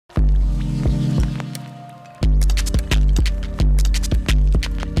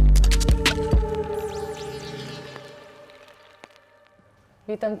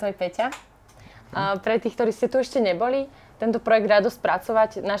Vítam tu aj Peťa. Pre tých, ktorí ste tu ešte neboli, tento projekt Radosť pracovať,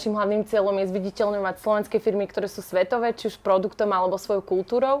 našim hlavným cieľom je zviditeľňovať slovenské firmy, ktoré sú svetové, či už produktom alebo svojou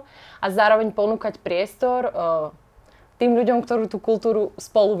kultúrou a zároveň ponúkať priestor tým ľuďom, ktorí tú kultúru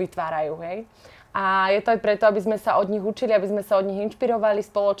spolu vytvárajú, hej. A je to aj preto, aby sme sa od nich učili, aby sme sa od nich inšpirovali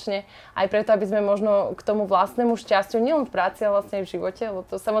spoločne, aj preto, aby sme možno k tomu vlastnému šťastiu, nielen v práci, ale vlastne aj v živote, lebo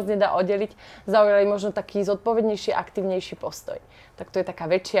to sa moc nedá oddeliť, zaujali možno taký zodpovednejší, aktivnejší postoj. Tak to je taká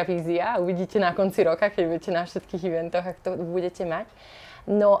väčšia vízia, uvidíte na konci roka, keď budete na všetkých eventoch, ak to budete mať.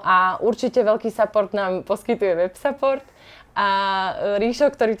 No a určite veľký support nám poskytuje web support a Ríšo,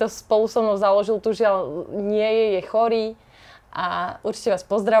 ktorý to spolu so mnou založil, tu žiaľ nie je chorý, a určite vás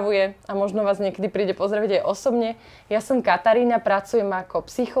pozdravuje a možno vás niekedy príde pozdraviť aj osobne. Ja som Katarína, pracujem ako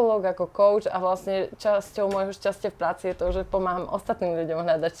psychológ, ako coach a vlastne časťou môjho šťastia v práci je to, že pomáham ostatným ľuďom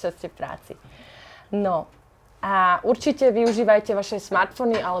hľadať šťastie v práci. No a určite využívajte vaše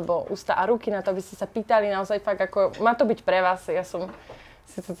smartfóny alebo ústa a ruky na to, aby ste sa pýtali naozaj fakt, ako má to byť pre vás. Ja som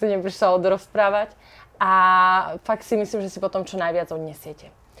si to tu neprišla odrozprávať a fakt si myslím, že si potom čo najviac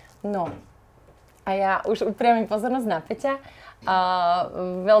odnesiete. No. A ja už upriamím pozornosť na Peťa.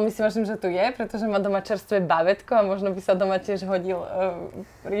 Veľmi si vážim, že tu je, pretože má doma čerstvé bábätko a možno by sa doma tiež hodil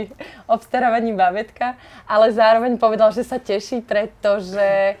pri obstarávaní bábätka. Ale zároveň povedal, že sa teší,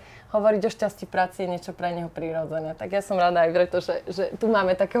 pretože hovoriť o šťastí práci je niečo pre neho prirodzené. Tak ja som rada aj preto, že tu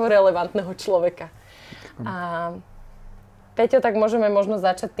máme takého relevantného človeka. A Peťo, tak môžeme možno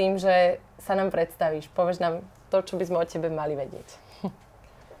začať tým, že sa nám predstavíš. Povieš nám to, čo by sme o tebe mali vedieť.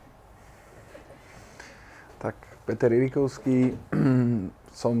 Tak, Peter Irikovský,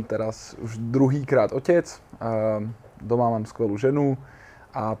 som teraz už druhýkrát otec, doma mám skvelú ženu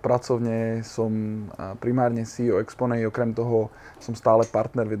a pracovne som primárne CEO Exponej, okrem toho som stále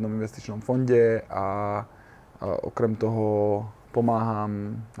partner v jednom investičnom fonde a okrem toho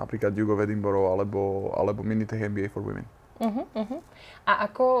pomáham napríklad Jugo v Edinburgh alebo Minitech MBA for Women. A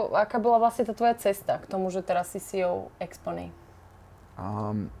aká bola vlastne tá tvoja cesta k tomu, že teraz si CEO Exponej?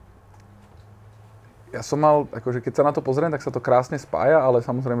 Ja som mal, akože keď sa na to pozriem, tak sa to krásne spája, ale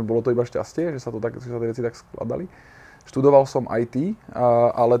samozrejme bolo to iba šťastie, že sa tie veci tak skladali. Študoval som IT,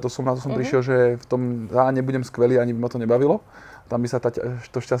 ale na to som prišiel, že v tom nebudem skvelý, ani by ma to nebavilo. Tam by sa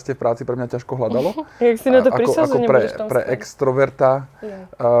to šťastie v práci pre mňa ťažko hľadalo. Jak si na to prišiel, že nebudeš tam pre extroverta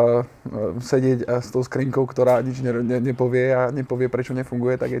sedieť s tou skrinkou, ktorá nič nepovie a nepovie, prečo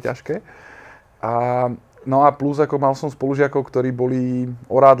nefunguje, tak je ťažké. No a plus, ako mal som spolužiakov, ktorí boli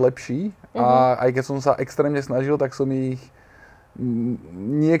o rád lepší a aj keď som sa extrémne snažil, tak som ich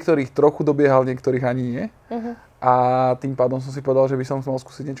niektorých trochu dobiehal, niektorých ani nie. A tým pádom som si povedal, že by som mal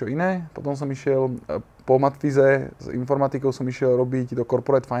skúsiť niečo iné. Potom som išiel po matfize s informatikou som išiel robiť do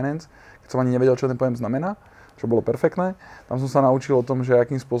corporate finance, keď som ani nevedel, čo ten pojem znamená, čo bolo perfektné. Tam som sa naučil o tom, že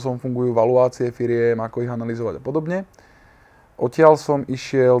akým spôsobom fungujú valuácie firiem, ako ich analyzovať a podobne. Odtiaľ som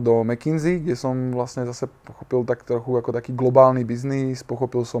išiel do McKinsey, kde som vlastne zase pochopil tak trochu ako taký globálny biznis,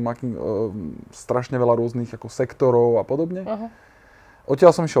 pochopil som strašne veľa rôznych ako sektorov a podobne.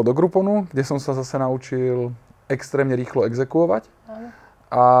 Odtiaľ som išiel do Grouponu, kde som sa zase naučil extrémne rýchlo exekuovať.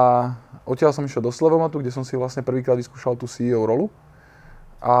 A odtiaľ som išiel do Slevomatu, kde som si vlastne prvýkrát vyskúšal tú CEO rolu.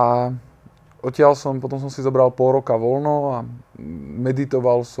 A potom som si zobral pol roka voľno a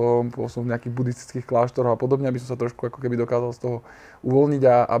meditoval som, bol som v nejakých buddhistických kláštoroch a podobne, aby som sa trošku ako keby dokázal z toho uvoľniť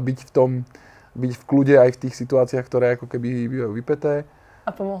a byť v kľude aj v tých situáciách, ktoré ako keby bývajú vypäté. A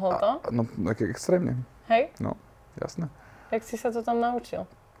pomohlo to? No, extrémne. Hej? No, jasné. Jak si sa to tam naučil?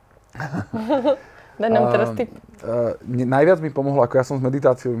 Daj nám teraz tip. Najviac mi pomohlo, ako ja som s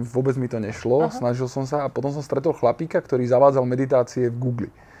meditáciou, vôbec mi to nešlo, snažil som sa a potom som stretol chlapíka, ktorý zavádzal meditácie v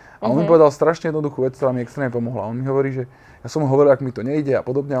Google. A on mi povedal strašne jednoduchú vec, ktorá mi extrémne pomohla. On mi hovorí, že ja som mu hovoril, ak mi to nejde a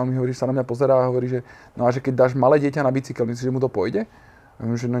podobne, a on mi hovorí, že sa na mňa pozerá a hovorí, že no a že keď dáš malé dieťa na bicykel, myslíš, že mu to pôjde? A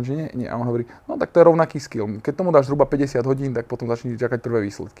on že nie. A on hovorí, no tak to je rovnaký skill. Keď tomu dáš zhruba 50 hodín, tak potom začne čakať prvé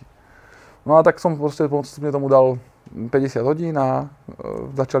výsledky. No a tak som proste postupne tomu dal 50 hodín a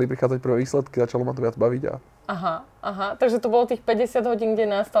začali prichádzať prvé výsledky, začalo ma to viac baviť a... Aha, takže to bolo tých 50 hodín, kde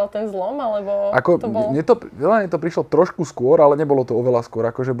nastal ten zlom, alebo to bolo... Mne to prišlo trošku skôr, ale nebolo to oveľa skôr,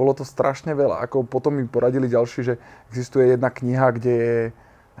 akože bolo to strašne veľa. Ako potom mi poradili ďalší, že existuje jedna kniha, kde je,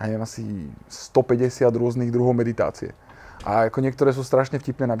 ja neviem, asi 150 rôznych druhov meditácie. A ako niektoré sú strašne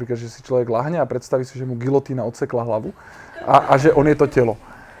vtipné, napríklad, že si človek ľahne a predstaví si, že mu gilotína odsekla hlavu a že on je to telo.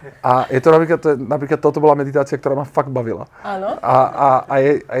 A je to napríklad toto bola meditácia, ktorá ma fakt bavila. Áno. A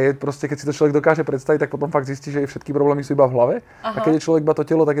je proste, keď si to človek dokáže predstaviť, tak potom fakt zistí, že všetky problémy sú iba v hlave. Aha. A keď je človek iba to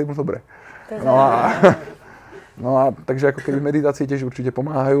telo, tak je mu dobre. No a takže ako keby meditácie tiež určite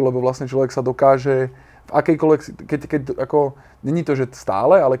pomáhajú, lebo vlastne človek sa dokáže v v akejkoľvek, keď ako, není to, že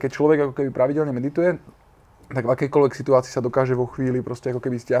stále, ale keď človek ako keby pravidelne medituje, tak v akejkoľvek situácii sa dokáže vo chvíli proste ako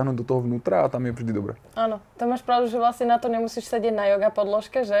keby stiahnuť do toho vnútra a tam je vždy dobre. Áno, to máš pravdu, že vlastne na to nemusíš sedieť na yoga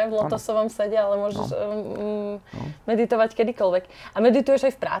podložke, že? V lotosovom sede, ale môžeš meditovať kedykoľvek. A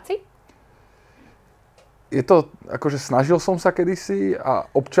medituješ aj v práci? Je to, akože snažil som sa kedysi a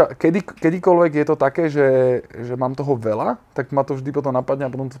kedykoľvek je to také, že mám toho veľa, tak ma to vždy potom napadne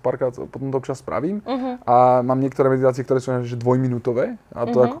a potom to občas spravím. A mám niektoré meditácie, ktoré sú že dvojminútové a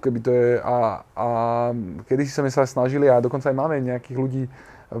to ako keby to je a kedysi sme sa snažili a dokonca aj máme nejakých ľudí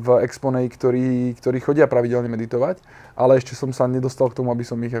v Exponej, ktorí chodia pravidelne meditovať, ale ešte som sa nedostal k tomu, aby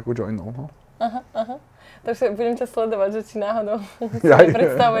som ich ako joinol. No. Aha. Takže budem ťa sledovať, že či náhodou si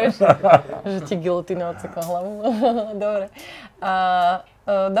nepredstavuješ, že ti gilotína odsekla hlavu. Dobre.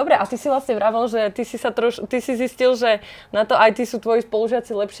 Dobre, a ty si vlastne vravel, že ty si zistil, že na to aj ty sú tvoji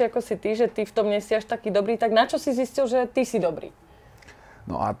spolužiaci lepšie ako si ty, že ty v tom nie si až taký dobrý. Tak na čo si zistil, že ty si dobrý?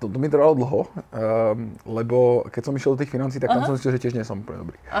 No a to mi trvalo dlho, lebo keď som išiel do tých financií, tak tam som zistil, že tiež nie som úplne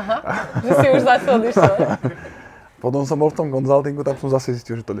dobrý. Aha, že si už zase odišiel. Potom som bol v tom konzultingu, tam som zase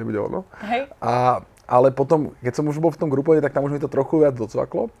zistil, že to nebude ono. Hej. Ale potom, keď som už bol v tom grupove, tak tam už mi to trochu viac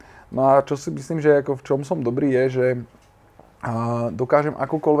docvaklo. No a čo si myslím, že ako v čom som dobrý je, že dokážem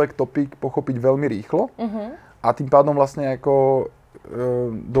akúkoľvek topik pochopiť veľmi rýchlo a tým pádom vlastne ako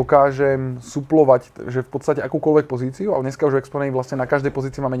dokážem suplovať, že v podstate akúkoľvek pozíciu, ale dneska už v Exponej vlastne na každej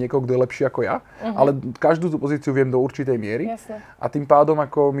pozícii máme niekoho, kto je lepší ako ja, ale každú tú pozíciu viem do určitej miery. Jasne. A tým pádom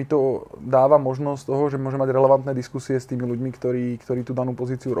ako mi to dáva možnosť toho, že môžem mať relevantné diskusie s tými ľuďmi, ktorí tú danú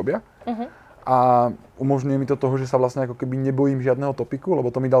pozíciu robia. A umožňuje mi to toho, že sa vlastne ako keby nebojím žiadneho topiku, lebo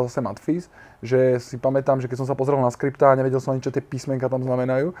to mi dal zase Matfis, že si pamätám, že keď som sa pozrel na skripta a nevedel som ani, čo tie písmenka tam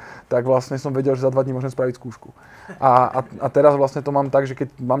znamenajú, tak vlastne som vedel, že za 2 dní môžem spraviť skúšku. A teraz vlastne to mám tak, že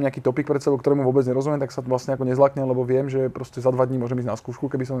keď mám nejaký topik pred sebou, ktorému vôbec nerozumiem, tak sa vlastne ako nezlaknem, lebo viem, že proste za 2 dní môžem ísť na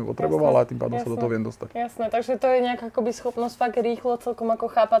skúšku, keby som ju potreboval a tým pádom sa do toho viem dostať. Jasné, takže to je nejaká akoby schopnosť fakt rýchlo celkom ako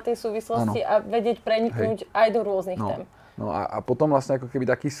chápať tie súvislosti a vedieť preniknúť aj do rôznych tém. No a potom vlastne ako keby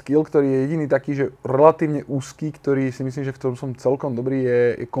taký skill, ktorý je jediný taký, že relatívne úzky, ktorý si myslím, že v tom som celkom dobrý, je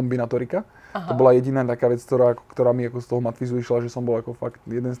kombinatorika. To bola jediná taká vec, ktorá mi ako z toho Matfizu išla, že som bol ako fakt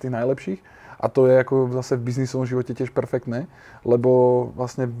jeden z tých najlepších. A to je ako zase v biznisovom živote tiež perfektné, lebo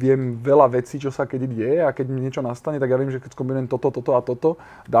vlastne viem veľa vecí, čo sa kedy deje a keď mi niečo nastane, tak ja viem, že keď skombinujem toto a toto,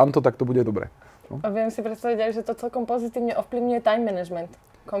 dám to, tak to bude dobre. No. A viem si predstaviť aj, že to celkom pozitívne ovplyvňuje time management,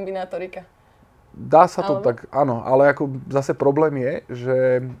 kombinatorika. Dá sa to tak, áno, ale ako zase problém je,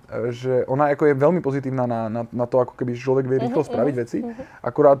 že ona ako je veľmi pozitívna na to, ako keby človek vie rýchlo spraviť veci.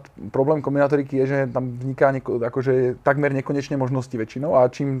 Akurát problém kombinatoriky je, že tam vniká akože takmer nekonečne možnosti väčšinou a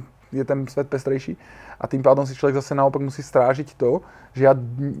čím je ten svet pestrejší a tým pádom si človek zase naopak musí strážiť to, že ja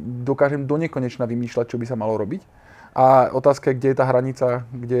dokážem do nekonečna vymýšľať, čo by sa malo robiť. A otázka je, kde je tá hranica,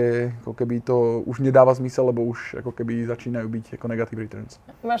 kde ako keby to už nedáva zmysel, lebo už ako keby začínajú byť ako negative returns.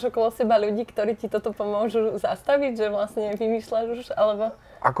 Máš okolo seba ľudí, ktorí ti toto pomôžu zastaviť, že vlastne vymýšľaš už, alebo?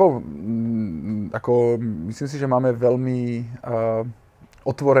 Ako myslím si, že máme veľmi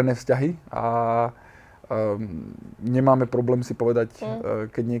otvorené vzťahy a nemáme problém si povedať,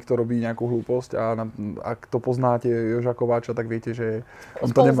 keď niekto robí nejakú hlúposť a ak to poznáte Joža Kováča, tak viete, že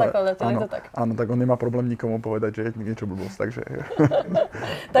on to nemá, áno, tak on nemá problém nikomu povedať, že je niečo blbosť, takže...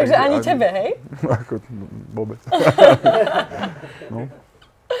 takže ani tebe, hej? Ako vôbec. No.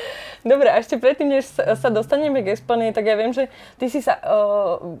 Dobre, a ešte predtým, než sa dostaneme k Exponej, tak ja viem, že ty si sa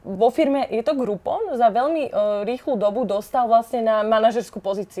vo firme, je to Groupon, za veľmi rýchlu dobu dostal vlastne na manažerskú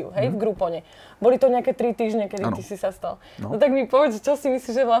pozíciu, hej, v Groupone. Boli to nejaké 3 týždne, kedy ty si sa stal. No tak mi povedz, čo si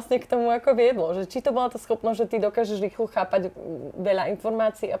myslíš, že vlastne k tomu ako viedlo? Že či to bola tá schopnosť, že ty dokážeš rýchlo chápať veľa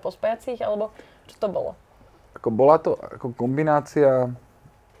informácií a pospájacích, alebo čo to bolo? Bola to ako kombinácia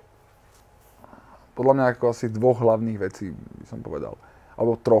podľa mňa ako asi 2 hlavných vecí, by som povedal.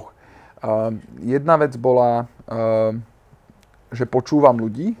 Alebo 3. Jedna vec bola, že počúvam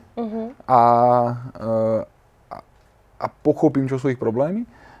ľudí a pochopím, čo sú ich problémy.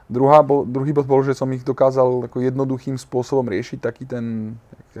 Druhý bod bol, že som ich dokázal ako jednoduchým spôsobom riešiť, taký ten,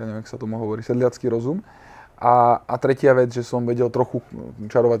 ja neviem, jak sa tomu hovorí, sedliacky rozum. A tretia vec, že som vedel trochu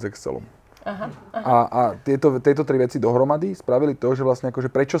čarovať s Excelom. A tieto 3 veci dohromady spravili to, že vlastne akože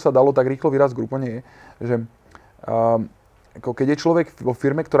prečo sa dalo tak rýchlo vyrásť v Groupone je, že keď je človek vo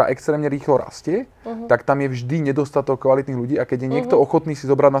firme, ktorá extrémne rýchlo rastie, tak tam je vždy nedostatok kvalitných ľudí a keď je niekto ochotný si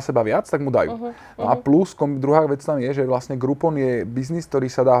zobrať na seba viac, tak mu dajú. No a plus, druhá vec tam je, že vlastne Groupon je biznis,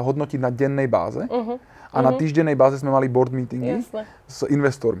 ktorý sa dá hodnotiť na dennej báze a na týždennej báze sme mali board meetingy s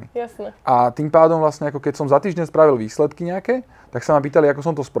investormi. Jasné. A tým pádom vlastne, ako keď som za týždeň spravil výsledky nejaké, tak sa ma pýtali, ako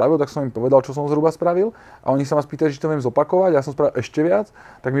som to spravil, tak som im povedal, čo som zhruba spravil. A oni sa ma spýtali, či to viem zopakovať, ja som spravil ešte viac,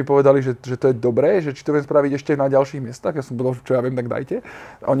 tak mi povedali, že to je dobré, že či to viem spraviť ešte na ďalších miestach. Ja som povedal, čo ja viem, tak dajte.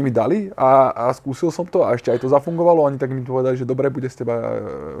 A oni mi dali a skúsil som to a ešte aj to zafungovalo. Oni tak mi povedali, že dobre, bude z teba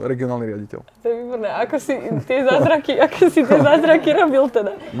regionálny riaditeľ. To je výborné. Aké si tie zázraky robil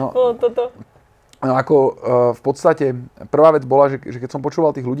teda? No, toto. No ako v podstate prvá vec bola, že keď som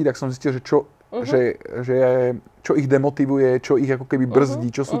počúval tých ľudí, tak som zistil, že čo ich demotivuje, čo ich ako keby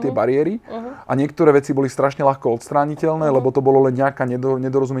brzdí, čo sú tie bariéry. A niektoré veci boli strašne ľahko odstrániteľné, lebo to bolo len nejaká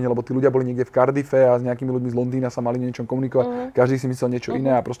nedorozumenie, lebo tí ľudia boli niekde v Cardiffe a s nejakými ľuďmi z Londýna sa mali niečom komunikovať. Každý si myslel niečo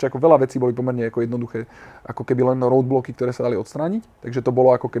iné a proste ako veľa vecí boli pomerne ako jednoduché, ako keby len roadblocky, ktoré sa dali odstrániť. Takže to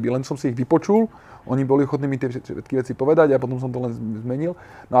bolo ako keby len som si ich vypočul, oni boli ochotní mi tie všetky veci povedať a potom som to len zmenil.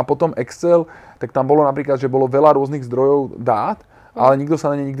 No a potom Excel, tak tam bolo napríklad, že bolo veľa rôznych zdrojov dát, ale nikto sa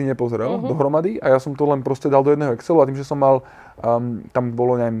na ne nikdy nepozrel dohromady a ja som to len proste dal do jedného Excelu a tým, že som mal, tam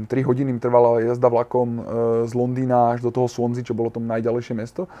bolo, neviem, 3 hodiny mi trvala jazda vlakom z Londýna až do toho Swansea, čo bolo to najďalejšie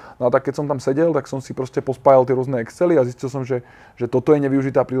mesto. No a tak keď som tam sedel, tak som si proste pospájal tie rôzne Excely a zistil som, že toto je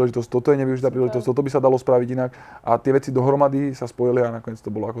nevyužitá príležitosť, toto by sa dalo spraviť inak a tie veci dohromady sa spojili a nakoniec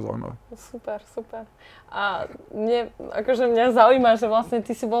to bolo ako zaujímavé. Super. A mňa zaujíma, že vlastne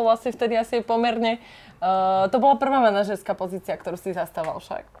ty si bol vlastne vtedy asi pomerne. To bola prvá manažerská pozícia, ktorú si zastával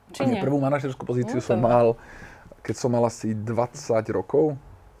však. Či nie? Prvú manažerskú pozíciu som mal, keď som mal asi 20 rokov.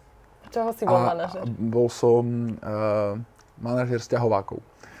 Čoho si bol manažer? Bol som manažer sťahovákov.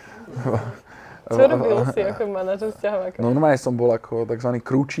 Čo robil si ako manažer sťahovákov? No normálne som bol ako tzv.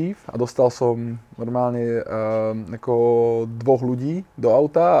 Crew chief a dostal som normálne ako 2 ľudí do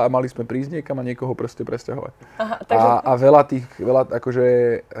auta a mali sme prísť niekam a niekoho proste presťahovať. Aha, takže... A veľa akože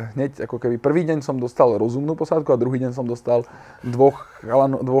hneď ako keby prvý deň som dostal rozumnú posádku a druhý deň som dostal dvoch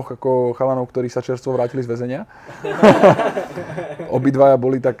chalanov, ktorí sa čerstvo vrátili z väzenia. Obidvaja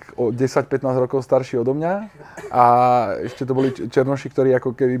boli tak o 10-15 rokov starší odo mňa a ešte to boli černoši, ktorí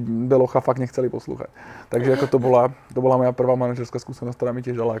ako keby Belocha fakt nechceli poslúchať. Takže ako to bola moja prvá manažerská skúsenosť, ktorá mi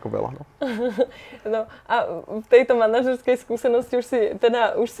tiež dala ako veľa. No a v tejto manažerskej skúsenosti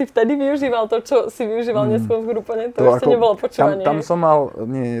už si vtedy využíval to, čo si využíval neskôr v Groupone? To ešte nebolo počúvanie. Tam som mal,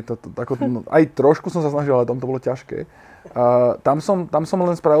 aj trošku som sa snažil, ale tam to bolo ťažké. Tam som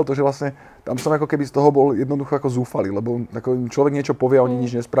len spravil to, že vlastne tam som ako keby z toho bol jednoducho ako zúfalý, lebo ako človek niečo povie a oni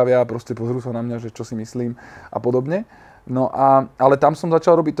nič nespravia a proste pozrú sa na mňa, že čo si myslím a podobne. No ale tam som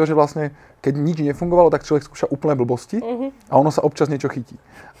začal robiť to, že vlastne keď nič nefungovalo, tak človek skúša úplne blbosti a ono sa občas niečo chytí.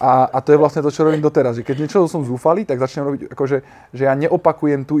 A to je vlastne to, čo robím doteraz, že keď niečo som zúfalý, tak začnem robiť akože, že ja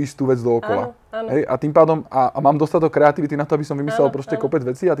neopakujem tú istú vec dookola. Áno. Hej, a tým pádom, a mám dostatok kreativity na to, aby som vymyslel proste kopec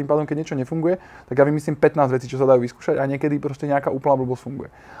vecí a tým pádom, keď niečo nefunguje, tak ja vymyslím 15 vecí, čo sa dajú vyskúšať a niekedy proste nejaká úplná blbosť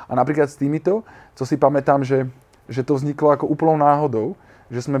funguje. A napríklad s týmito, co si pamätám, že to vzniklo ako úplnou náhodou,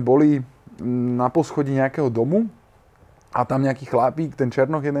 že sme boli na poschodí nejakého domu a tam nejaký chlapík, ten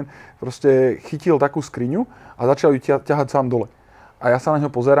Černoch jeden, proste chytil takú skriňu a začal ju ťahať sám dole. A ja sa na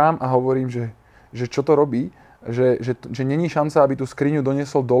ňo pozerám a hovorím, že čo to robí, že není šanca, aby tú skriňu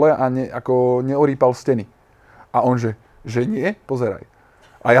doniesol dole a neorípal steny. A on, že nie, pozeraj.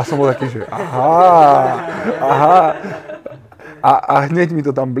 A ja som bol taký, že aha. A hneď mi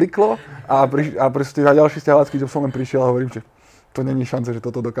to tam bliklo a proste na ďalší sťahovacký job som len prišiel a hovorím, že to není šanca, že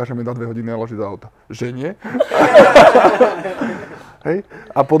toto dokážeme na 2 hodiny naložiť do auta. Že nie? Hej?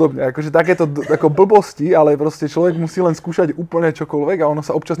 A podobne. Akože takéto ako blbosti, ale proste človek musí len skúšať úplne čokoľvek a ono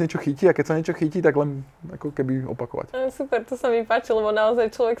sa občas niečo chytí a keď sa niečo chytí, tak len ako keby opakovať. Super, to sa mi páči, lebo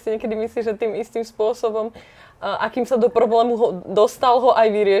naozaj človek si niekedy myslí, že tým istým spôsobom, akým sa do problému dostal, ho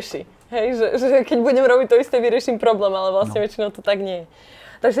aj vyrieši. Hej? Že keď budem robiť to isté, vyrieším problém, ale vlastne väčšinou to tak nie je.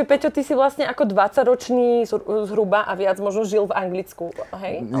 Takže Peťo, ty si vlastne ako 20-ročný zhruba a viac možno žil v Anglicku,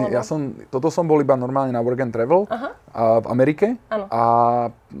 hej? Nie, toto som bol iba normálne na work and travel v Amerike. Áno. A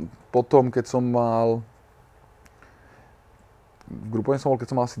potom, keď som mal, v Groupone som bol, keď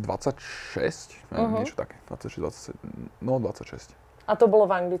som mal asi 26, niečo také, 26. A to bolo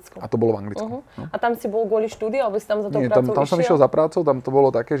v Anglicku? A to bolo v Anglicku. No. A tam si bol kvôli štúdiu, alebo si tam za tou prácou išiel? Tam som išiel za prácou, tam to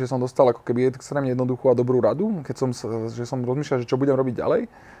bolo také, že som dostal ako keby extrémne jednoduchú a dobrú radu, že som rozmýšľal, že čo budem robiť ďalej.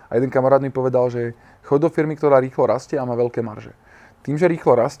 A jeden kamarát mi povedal, že choď do firmy, ktorá rýchlo rastie a má veľké marže. Tým, že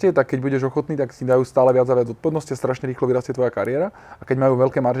rýchlo rastie, tak keď budeš ochotný, tak si dajú stále viac a viac zodpovednosti a strašne rýchlo vyrastie tvoja kariéra. A keď majú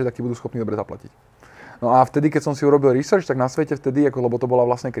veľké marže, tak ti budú schopní dobre zaplatiť. No a vtedy, keď som si urobil research, tak na svete vtedy, lebo to bola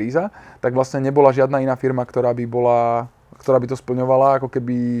vlastne kríza, tak vlastne nebola žiadna iná firma, ktorá by to splňovala, ako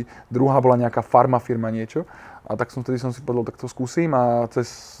keby druhá bola nejaká farma firma niečo. A tak som si povedal, tak to skúsim a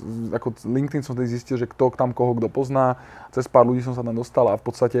cez ako LinkedIn som tedy zistil, že kto tam koho kto pozná. Cez pár ľudí som sa tam dostal a v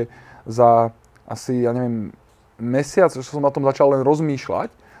podstate za asi, ja neviem, mesiac, čo som na tom začal len rozmýšľať,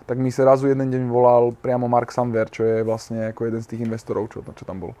 tak mi sa razu jeden deň volal priamo Mark Samwer, čo je vlastne ako jeden z tých investorov, čo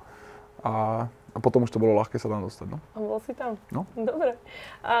tam bol. A potom už to bolo ľahké sa tam dostať, no. A bol si tam? No. Dobre.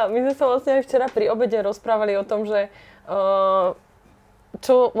 A my sme sa vlastne aj včera pri obede rozprávali o tom, že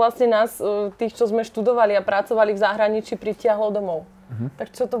čo vlastne nás, tých, čo sme študovali a pracovali v zahraničí, pritiahlo domov.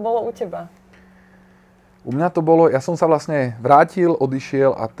 Tak čo to bolo u teba? U mňa to bolo, ja som sa vlastne vrátil,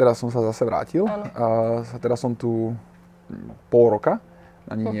 odišiel a teraz som sa zase vrátil. Áno. A teraz som tu pol roka,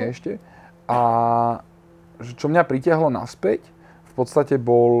 ani nie ešte. A čo mňa pritiahlo naspäť, v podstate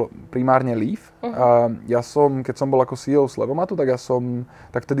bol primárne Leaf. Ja keď som bol ako CEO Slevomatu, tak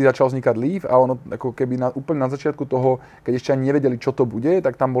vtedy začal vznikať Leaf a ono ako keby úplne na začiatku toho, keď ešte ani nevedeli, čo to bude,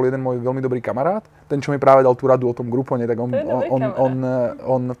 tak tam bol jeden môj veľmi dobrý kamarát, ten, čo mi práve dal tú radu o tom Groupone, tak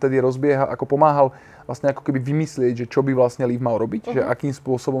on vtedy rozbieha, ako pomáhal vlastne ako keby vymyslieť, že čo by vlastne Leaf mal robiť, že akým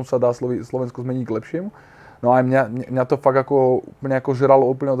spôsobom sa dá Slovensko zmeniť k lepšiemu. No a mňa to fakt úplne žralo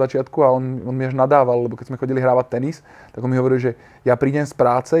úplne od začiatku a on mi až nadával, lebo keď sme chodili hrávať tenis, tak on mi hovoril, že ja prídem z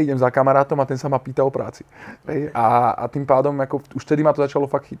práce, idem za kamarátom a ten sa ma pýta o práci. A tým pádom už vtedy ma to začalo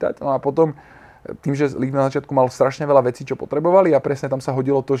fakt chytať. No a potom tým, že Leaf na začiatku mal strašne veľa vecí, čo potrebovali a presne tam sa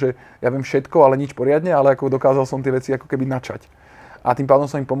hodilo to, že ja viem všetko, ale nič poriadne, ale ako dokázal som tie veci ako keby načať. A tým pádom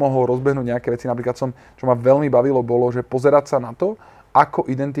som im pomohol rozbehnúť nejaké veci. Napríklad čo ma veľmi bavilo, bolo, že pozerať sa na to, ako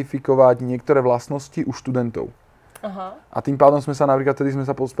identifikovať niektoré vlastnosti u študentov. Aha. A tým pádom sme sa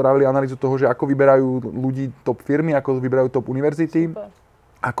spravili analýzu toho, že ako vyberajú ľudí top firmy, ako vyberajú top univerzity. Super.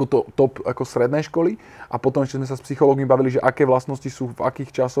 Ako top ako stredné školy a potom ešte sme sa s psychológmi bavili, že aké vlastnosti sú v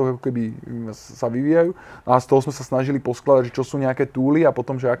akých časoch ako keby sa vyvíjajú. A z toho sme sa snažili poskladať, že čo sú nejaké túly a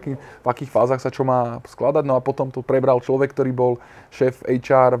potom, že v akých fázach sa čo má skladať. No a potom to prebral človek, ktorý bol šéf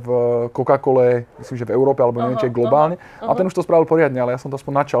HR v Coca-Cole, myslím, že v Európe alebo neviem, či globálne. A ten už to spravil poriadne, ale ja som to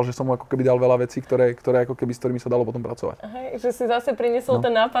aspoň načal, že som mu ako keby dal veľa vecí, ktoré ako keby, s ktorými sa dalo potom pracovať. Hej, že si zase priniesol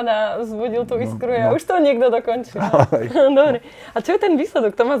ten nápad a vzbudil tú iskru a už to niekto dokončil. Dobre. A čo je ten výsledok?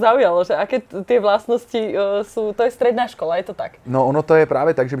 To ma zaujalo, že aké tie vlastnosti sú, to je stredná škola, je to tak? No ono to je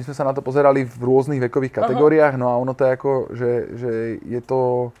práve tak, že my sme sa na to pozerali v rôznych vekových kategóriách, no a ono to je ako, že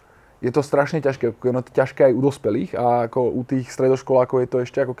je to strašne ťažké, ono to ťažké aj u dospelých a ako u tých stredoškolákov je to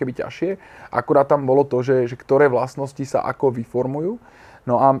ešte ako keby ťažšie. Akurát tam bolo to, že ktoré vlastnosti sa ako vyformujú.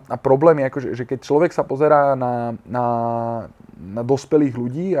 No a problém je, ako, že keď človek sa pozerá na dospelých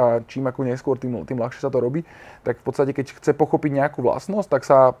ľudí a čím ako neskôr, tým ľahšie sa to robí, tak v podstate keď chce pochopiť nejakú vlastnosť, tak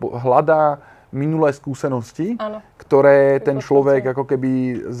sa hľadá minulé skúsenosti, ktoré ten človek ako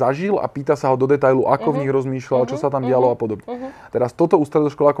keby zažil a pýta sa ho do detailu, ako v nich rozmýšľal, čo sa tam dialo a podobne. Teraz toto u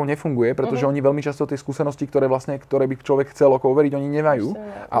stredoškolákov nefunguje, pretože oni veľmi často tie skúsenosti, ktoré by človek chcel overiť, oni nemajú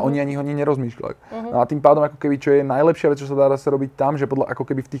a oni ani nerozmýšľajú. No a tým pádom ako keby, čo je najlepšia vec, čo sa dá zase robiť tam, že ako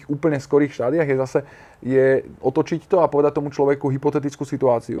keby v tých úplne skorých štádiách je otočiť to a povedať tomu človeku hypotetickú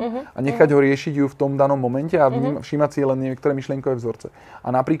situáciu a nechať ho riešiť ju v tom danom momente a všímať si len niektoré myšlienkové vzorce.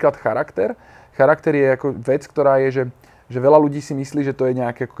 A napríklad Charakter je ako vec, ktorá je, že veľa ľudí si myslí, že to je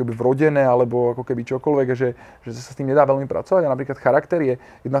nejaké ako keby vrodené alebo ako keby čokoľvek, že sa s tým nedá veľmi pracovať. A napríklad charakter je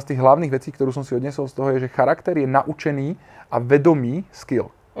jedna z tých hlavných vecí, ktorú som si odnesol z toho, je, že charakter je naučený a vedomý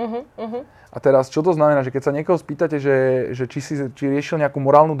skill. A teraz, čo to znamená, že keď sa niekoho spýtate, že či riešil nejakú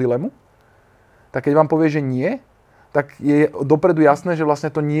morálnu dilemu, tak keď vám povie, že nie, tak je dopredu jasné, že vlastne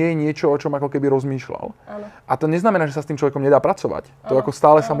to nie je niečo, o čom ako keby rozmýšľal. Áno. A to neznamená, že sa s tým človekom nedá pracovať. To ako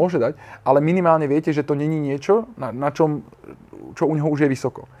stále sa môže dať, ale minimálne viete, že to není niečo, na čom, čo u neho už je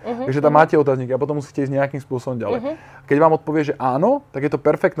vysoko. Takže tam máte otáznik a potom musíte ísť nejakým spôsobom ďalej. Keď vám odpovie, že áno, tak je to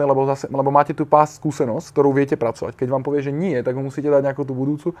perfektné, lebo máte tú skúsenosť, ktorú viete pracovať. Keď vám povie, že nie, tak mu musíte dať nejakú tú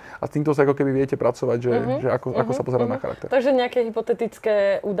budúcu a s týmto sa ako keby viete pracovať, že ako sa pozerať na charakter. Takže nejaké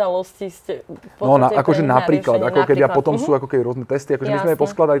hypotetické udalosti ste akože napríklad, ako keby a potom sú ako keby rôzne testy, akože my sme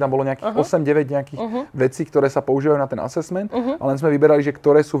poskladali, tam bolo nejakých 8-9 nejakých vecí, ktoré sa používajú na ten assessment, a len sme vyberali, že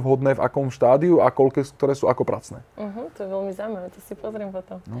ktoré sú vhodné v akom štádiu a ktoré sú ako pracné. To je veľmi zaujímavé, to si pozriem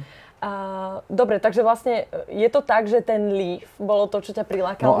potom. Dobre, takže vlastne je to tak, že ten Leaf bolo to, čo ťa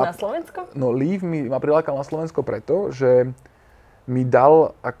prilákalo na Slovensko? No Leaf ma prilákal na Slovensko preto, že mi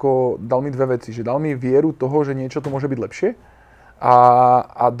dal mi dve veci, že dal mi vieru toho, že niečo tu môže byť lepšie.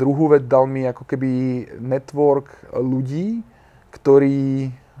 A druhú vec dal mi ako keby network ľudí, ktorí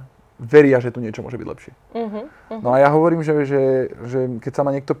veria, že tu niečo môže byť lepšie. No a ja hovorím, že keď sa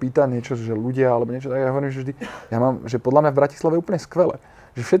ma niekto pýta niečo, že ľudia alebo niečo, tak ja hovorím, že vždy, že podľa mňa v Bratislave je úplne skvelé.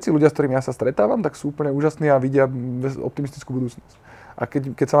 že všetci ľudia, s ktorými ja sa stretávam, tak sú úplne úžasní a vidia optimistickú budúcnosť. A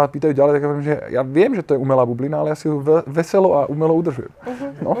keď sa ma pýtajú ďalej, tak ja poviem, že ja viem, že to je umelá bublina, ale ja si ju veselo a umelo udržujem.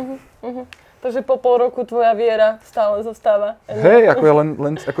 Takže po pol roku tvoja viera stále zostáva. Hej, ako je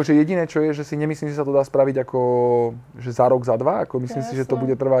len akože jediné, čo je, že si nemyslím, že sa to dá spraviť ako, že za rok, za dva, ako myslím si, že to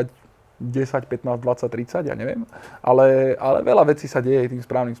bude trvať 10, 15, 20, 30, ja neviem. Ale veľa vecí sa deje tým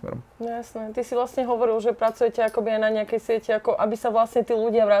správnym smerom. No jasné. Ty si vlastne hovoril, že pracujete akoby aj na nejakej siete, ako aby sa vlastne tí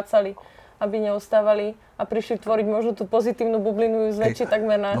ľudia vracali, aby neostávali a prišli tvoriť možno tú pozitívnu bublinu, ju zväčšiť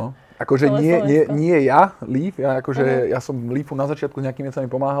takmer na... No. Akože nie ja, Leaf, ja som Leafu na začiatku s nejakými vecami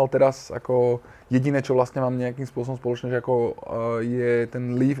pomáhal, teraz ako jediné, čo vlastne mám nejakým spôsobom spoločné, že ako je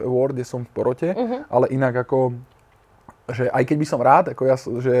ten Leaf Award, kde som v porote, ale inak ako, že aj keď by som rád, ako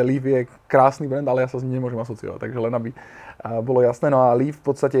že Leaf je krásny brand, ale ja sa s ním nemôžem asociovať, takže len aby bolo jasné. No a Leaf v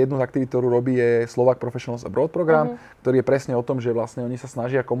podstate jednu z aktivít, ktorú robí, je Slovak Professionals Abroad program, ktorý je presne o tom, že vlastne oni sa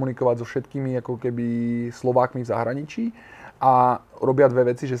snažia komunikovať so všetkými ako keby Slovákmi v zahraničí. A robia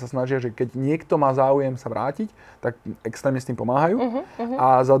dve veci, že sa snažia, že keď niekto má záujem sa vrátiť, tak extrémne s tým pomáhajú.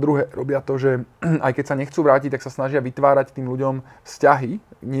 A za druhé robia to, že aj keď sa nechcú vrátiť, tak sa snažia vytvárať tým ľuďom vzťahy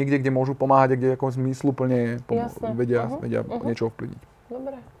niekde, kde môžu pomáhať a kde ako zmysluplne vedia niečo ovplyvniť.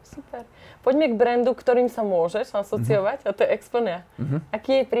 Dobre, super. Poďme k brandu, ktorým sa môžeš asociovať, a to je Exponea.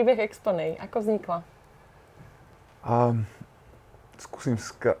 Aký je príbeh Exponei? Ako vznikla? Skúsim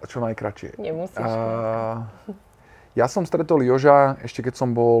čo najkratšie. Nemusíš. Ja som stretol Joža ešte keď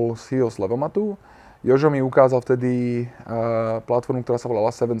som bol CEO Slevomatu. Jožo mi ukázal vtedy platformu, ktorá sa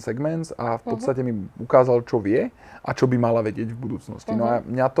volala 7 Segments a v podstate mi ukázal, čo vie a čo by mala vedieť v budúcnosti. No a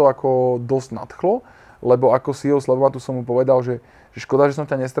mňa to ako dosť nadchlo, lebo ako CEO Slevomatu som mu povedal, že škoda, že som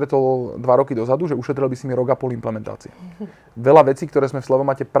ťa nestretol 2 roky dozadu, že ušetril by si mi rok a pol implementácie. Veľa vecí, ktoré sme v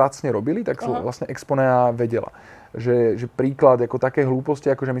Slevomate pracne robili, tak vlastne Exponea vedela. Že príklad, ako také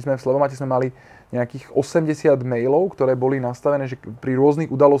hlúposti, ako že my sme v Slevomate mali nejakých 80 mailov, ktoré boli nastavené, že pri rôznych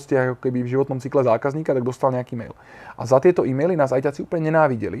udalostiach, ako keby v životnom cykle zákazníka, tak dostal nejaký mail. A za tieto e-maily nás ajťáci úplne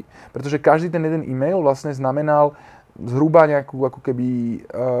nenávideli, pretože každý ten jeden e-mail vlastne znamenal zhruba nejakú ako keby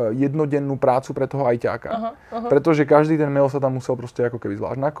jednodennú prácu pre toho ajťáka. Pretože každý ten mail sa tam musel proste ako keby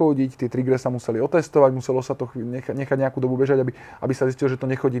zvlášť nakódiť, tie triggery sa museli otestovať, muselo sa to nechať nejakú dobu bežať, aby sa zistilo, že to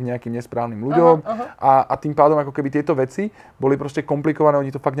nechodí k nejakým nesprávnym ľuďom. A tým pádom ako keby tieto veci boli proste komplikované,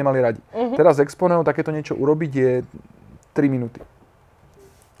 oni to fakt nemali radi. Teraz s Exponeou takéto niečo urobiť je 3 minúty.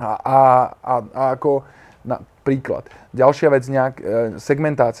 A ako príklad. Ďalšia vec,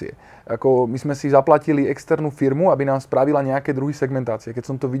 segmentácie. Ako my sme si zaplatili externú firmu, aby nám spravila nejaké druhy segmentácie. Keď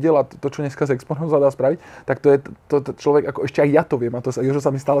som to videl a to, čo dneska s Exponeou sa dá spraviť, tak to je človek, ako ešte aj ja to viem. A to Jožo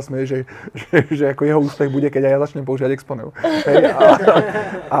sa mi stále smeje, že ako jeho úspech bude, keď aj ja začnem používať Exponeu.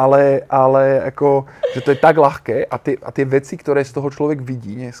 Ale ako, že to je tak ľahké a tie veci, ktoré z toho človek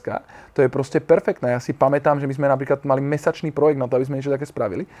vidí dneska, to je proste perfektné. Ja si pamätám, že my sme napríklad mali mesačný projekt na to, aby sme niečo také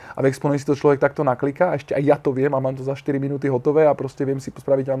spravili. A v Exponeu si to človek takto nakliká a ešte aj ja to viem a mám to za 4 minúty hotové a proste viem si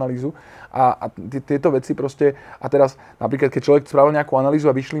spraviť analýzu. A tieto veci proste, a teraz napríklad, keď človek spravil nejakú analýzu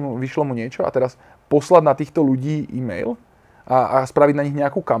a vyšlo mu niečo a teraz poslať na týchto ľudí e-mail a spraviť na nich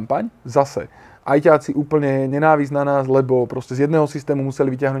nejakú kampaň, zase. Ajťáci úplne nenávisť na nás, lebo proste z jedného systému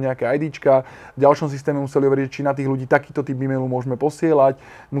museli vyťahnuť nejaké IDčka, v ďalšom systéme museli hovoriť, či na tých ľudí takýto typ e-mailu môžeme posielať,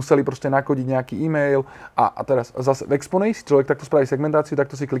 museli proste nakodiť nejaký e-mail a teraz zase v Exponei si človek takto spraví segmentáciu,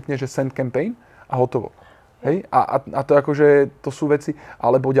 takto si klikne, že send campaign a hotovo. Hej? A to akože, to sú veci,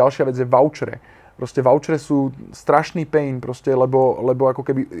 alebo ďalšia vec je vouchere. Proste vouchere sú strašný pain, proste, lebo ako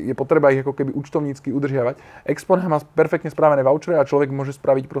keby je potreba ich ako keby účtovnícky udržiavať. Exponea má perfektne spravené vouchere a človek môže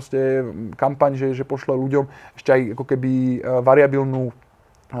spraviť proste kampaň, že pošle ľuďom ešte aj ako keby variabilný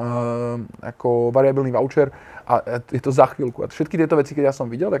voucher a je to za chvíľku. A všetky tieto veci, keď ja som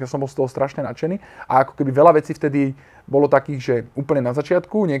videl, tak ja som bol z toho strašne nadšený a ako keby veľa vecí vtedy bolo takých, že úplne na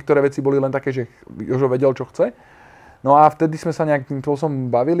začiatku, niektoré veci boli len také, že Jožo vedel, čo chce. No a vtedy sme sa nejakým spôsobom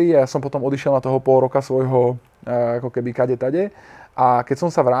bavili a ja som potom odišiel na toho pol roka svojho ako keby kade tade. A keď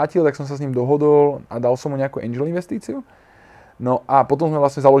som sa vrátil, tak som sa s ním dohodol a dal som mu nejakú angel investíciu. No a potom sme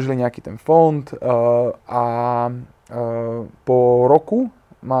vlastne založili nejaký ten fond a po roku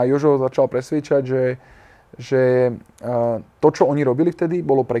ma Jožo začal presviečať, že to, čo oni robili vtedy,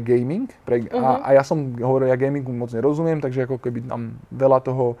 bolo pre gaming. A ja som hovoril, ja gamingu moc nerozumiem, takže ako keby tam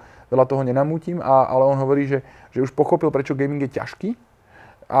veľa toho nenamútim, ale on hovorí, že už pochopil, prečo gaming je ťažký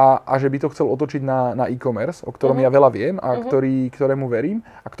a že by to chcel otočiť na e-commerce, o ktorom ja veľa viem a ktorému verím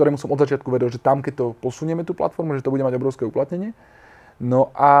a ktorému som od začiatku vedel, že tam, keď to posunieme tú platformu, že to bude mať obrovské uplatnenie. No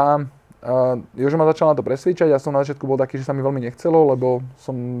a Jožo ma začal na to presviečať, ja som na začiatku bol taký, že sa mi veľmi nechcelo, lebo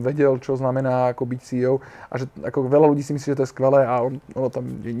som vedel, čo znamená ako byť CEO a že ako veľa ľudí si myslí, že to je skvelé a ono tam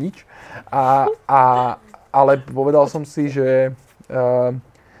je nič. Ale povedal som si, že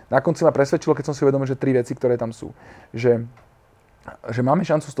na konci ma presvedčilo, keď som si uvedomil, že 3 veci, ktoré tam sú. Že máme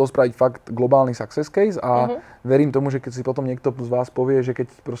šancu z toho spraviť fakt globálny success case a verím tomu, že keď si potom niekto z vás povie, že keď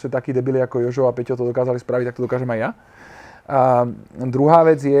proste takí debili ako Jožo a Peťo to dokázali spraviť, tak to dokážem aj ja. A druhá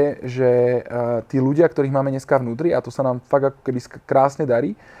vec je, že tí ľudia, ktorých máme dneska vnútri, a to sa nám fakt ako keby krásne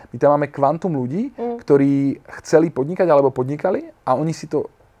darí, my tam máme kvantum ľudí, ktorí chceli podnikať alebo podnikali a oni si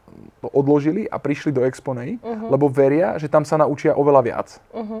to odložili a prišli do Exponei, lebo veria, že tam sa naučia oveľa viac.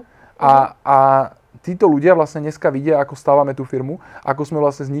 A títo ľudia vlastne dneska vidia, ako stávame tú firmu, ako sme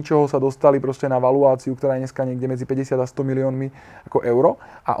vlastne z ničoho sa dostali proste na valuáciu, ktorá je dneska niekde medzi 50 a 100 miliónmi ako euro.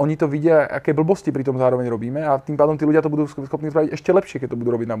 A oni to vidia, aké blbosti pri tom zároveň robíme a tým pádom tí ľudia to budú schopní spraviť ešte lepšie, keď to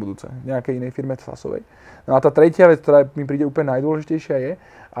budú robiť na budúce. V nejakej inej firme SaaSovej. No a tá tretia vec, ktorá mi príde úplne najdôležitejšia je,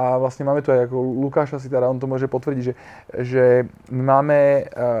 a vlastne máme tu aj ako Lukáša si teda, on to môže potvrdiť, že my máme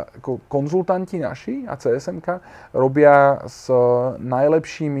ako konzultanti naši a CSMK robia s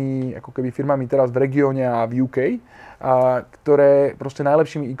najlepšími ako keby firmami teraz v regióne a v UK, ktoré proste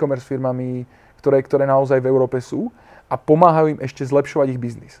najlepšími e-commerce firmami, ktoré naozaj v Európe sú a pomáhajú im ešte zlepšovať ich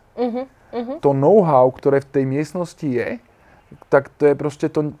biznis. To know-how, ktoré v tej miestnosti je, tak to je proste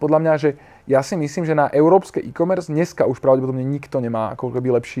to, podľa mňa, že ja si myslím, že na európske e-commerce dneska už pravdepodobne nikto nemá ako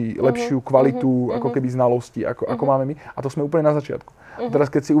keby lepšiu kvalitu ako keby znalosti, ako máme my. A to sme úplne na začiatku. Teraz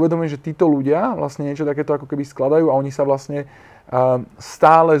keď si uvedomím, že títo ľudia vlastne niečo takéto ako keby skladajú a oni sa vlastne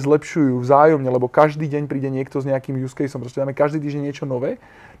stále zlepšujú vzájomne, lebo každý deň príde niekto s nejakým use caseom. Proste dáme každý týždeň niečo nové,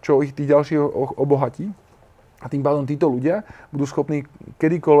 čo ich tých ďalších obohatí. A tým pádom títo ľudia budú schopní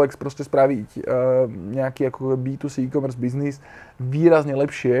kedykoľvek proste spraviť nejaký ako B2C e-commerce business výrazne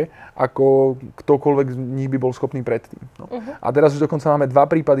lepšie, ako ktokoľvek z nich by bol schopný predtým. No. A teraz už dokonca máme 2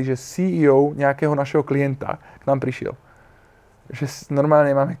 prípady, že CEO nejakého našeho klienta k nám prišiel. Že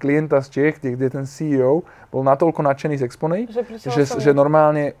normálne máme klienta z Čech, kde ten CEO bol natoľko nadšený z Exponei, že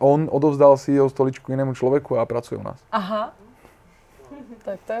normálne on odovzdal CEO stoličku inému človeku a pracuje u nás. Aha.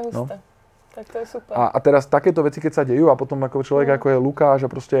 Tak to je husté. No. Tak to je super. A teraz takéto veci, keď sa dejú a potom ako človek ako je Lukáš a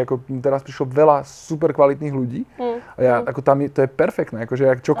proste ako teraz prišlo veľa super kvalitných ľudí a ako tam to je perfektné,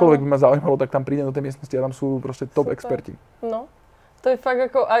 akože ak čokoľvek by ma zaujímalo, tak tam prídem do tej miestnosti a tam sú proste top experti. No. To je fakt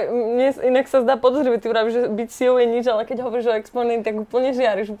ako, aj mne inak sa zdá podozrivé, ty vravíš, že byť CEO je nič, ale keď hovoríš o Exponei, tak úplne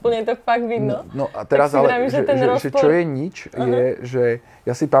žiariš, úplne to fakt vidno. No a teraz ale, vravím, že čo je nič, je, že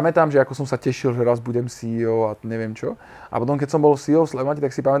ja si pamätám, že ako som sa tešil, že raz budem CEO a neviem čo. A potom, keď som bol CEO v Slevmate,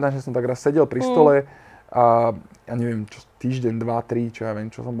 tak si pamätám, že som tak raz sedel pri stole a ja neviem, čo, týždeň, 2, 3, čo ja viem,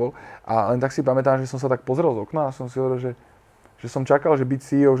 čo som bol. A len tak si pamätám, že som sa tak pozrel z okna a som si hovoril, že som čakal, že byť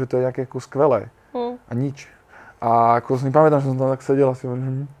CEO, že to je nejaké ako skvelé. A nič. A ako si pamätám, že som tam tak sedel a si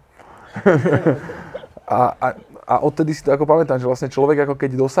hovorím, a odtedy si to ako pamätám, že vlastne človek ako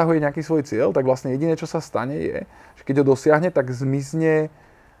keď dosahuje nejaký svoj cieľ, tak vlastne jediné, čo sa stane je, že keď ho dosiahne, tak zmizne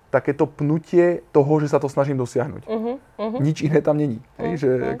takéto pnutie toho, že sa to snažím dosiahnuť. Nič iné tam není. Hej, že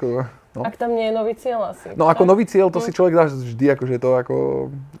ako, no. Ak tam nie je nový cieľ asi. No ako nový cieľ, to si človek dá vždy, akože to ako,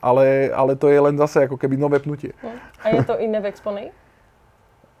 ale to je len zase ako keby nové pnutie. A je to iné v Exponei?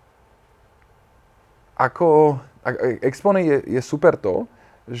 Ako Exponei je super to,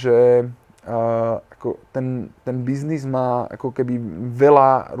 že ako ten biznis má ako keby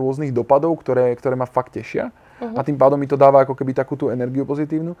veľa rôznych dopadov, ktoré ma fakt tešia. A tým pádom mi to dáva ako keby takú tú energiu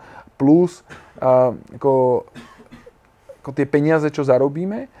pozitívnu. Plus ako tie peniaze, čo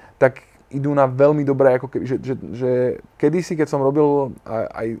zarobíme, tak idú na veľmi dobré, ako keby, že kedysi, keď som robil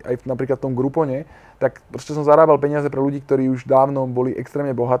aj napríklad v tom Groupone, tak proste som zarábal peniaze pre ľudí, ktorí už dávno boli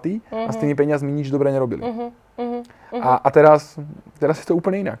extrémne bohatí a s tými peniazmi nič dobré nerobili. A teraz je to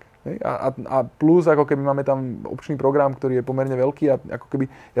úplne inak. A plus, ako keby máme tam opčný program, ktorý je pomerne veľký a ako keby,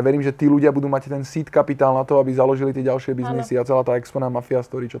 ja verím, že tí ľudia budú mať ten seed kapitál na to, aby založili tie ďalšie biznisy a celá tá Expona Mafia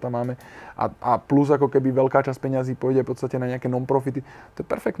Story, čo tam máme. A plus, ako keby veľká časť peňazí pôjde v podstate na nejaké non-profity. To je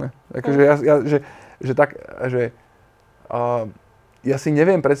perfektné. Akože ja si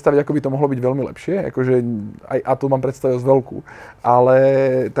neviem predstaviť, ako by to mohlo byť veľmi lepšie, akože aj a to mám predstavosť veľkú. Ale,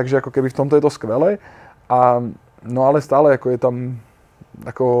 takže ako keby v tomto je to skvelé. No ale stále ako je tam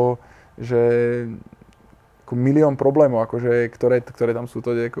ako, že ako milión problémov, akože, ktoré tam sú,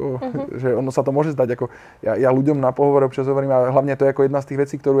 to je ako, že ono sa to môže zdať, ako ja ľuďom na pohovore občas hovorím, a hlavne to je ako jedna z tých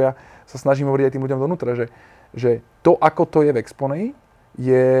vecí, ktorú ja sa snažím hovoriť aj tým ľuďom donútra, že to, ako to je v Exponei,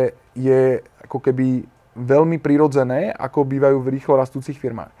 je ako keby veľmi prirodzené, ako bývajú v rýchlo rastúcich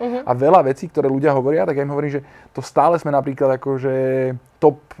firmách. A veľa vecí, ktoré ľudia hovoria, tak ja im hovorím, že to stále sme napríklad akože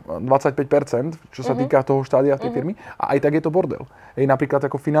top 25%, čo sa týka toho štádia v tej firmy, a aj tak je to bordel. Napríklad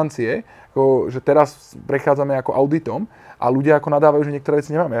ako financie, ako, že teraz prechádzame ako auditom a ľudia ako nadávajú, že niektoré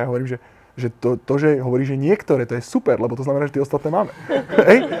veci nemáme. Ja hovorím, že že hovorí, že niektoré, to je super, lebo to znamená, že tie ostatné máme.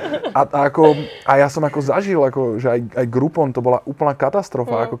 A ja som ako zažil, ako, že aj Groupon, to bola úplná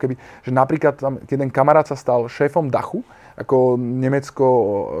katastrofa. Ako keby, že napríklad tam jeden kamarát sa stal šéfom Dachu, ako Nemecko,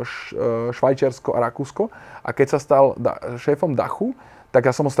 Švajčiarsko a Rakúsko. A keď sa stal šéfom Dachu, tak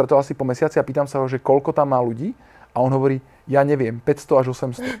ja som ho stretol asi po mesiaci a pýtam sa ho, že koľko tam má ľudí. A on hovorí, ja neviem, 500 až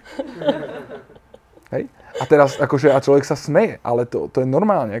 800. Hej? A teraz akože, a človek sa smeje, ale to je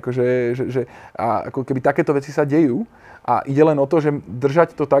normálne, akože, a ako keby takéto veci sa dejú a ide len o to, že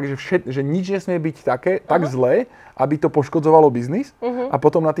držať to tak, že nič nesmie byť tak zlé, aby to poškodzovalo biznis a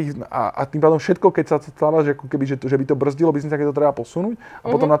potom na tých, a tým pádom všetko, keď sa stáva, že, ako keby, že by to brzdilo biznis, tak je to treba posunúť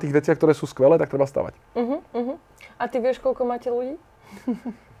a potom na tých veciach, ktoré sú skvelé, tak treba stavať. A ty vieš, koľko máte ľudí?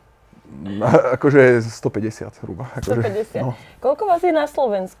 Akože 150 zhruba. 150. No. Koľko vás je na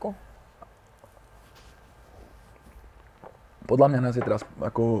Slovensku? Podľa mňa nás je teraz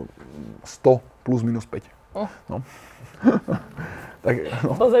ako 100 plus minus 5. No. Tak,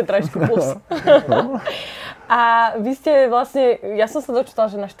 no. Pozaj trošku plus. No. A vy ste vlastne, ja som sa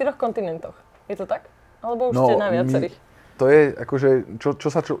dočítala, že na 4 kontinentoch. Je to tak? Alebo už ste na viacerých? To je akože,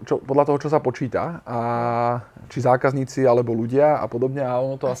 čo podľa toho, čo sa počíta, a či zákazníci, alebo ľudia a podobne, a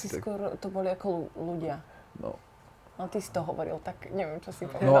ono to asi skôr to boli ako ľudia. No. No ty si to hovoril, tak neviem, čo si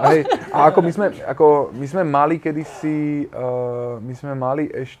povedal. No hej, a my sme mali kedysi, my sme mali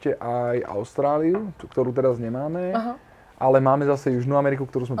ešte aj Austráliu, ktorú teraz nemáme, ale máme zase Južnú Ameriku,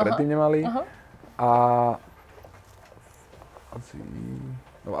 ktorú sme predtým nemali. A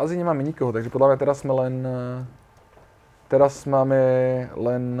v Ázii nemáme nikoho, takže podľa mňa teraz máme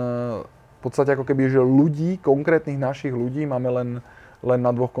len v podstate ako keby, že ľudí, konkrétnych našich ľudí máme len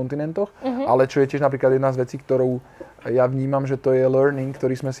na 2 kontinentoch, ale čo je tiež napríklad jedna z vecí, ktorou ja vnímam, že to je learning,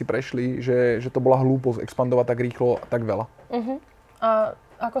 ktorý sme si prešli, že to bola hlúposť expandovať tak rýchlo a tak veľa. A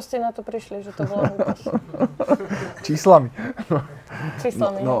ako ste na to prišli, že to bola hlúposť? Číslami.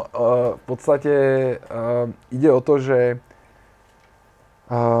 Číslami, no, v podstate ide o to, že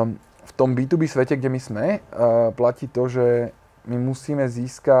v tom B2B svete, kde my sme, platí to, že my musíme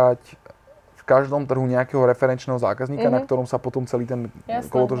získať v každom trhu nejakého referenčného zákazníka, na ktorom sa potom celý ten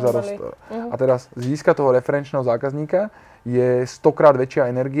kolotoč zarostá. A teraz získať toho referenčného zákazníka je 100-krát väčšia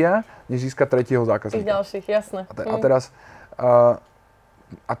energia, než získať tretieho zákazníka. Tých ďalších, jasné. A teraz,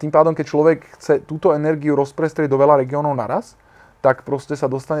 a tým pádom, keď človek chce túto energiu rozprestrieť do veľa regiónov naraz, tak proste sa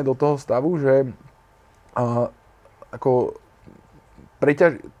dostane do toho stavu, že ako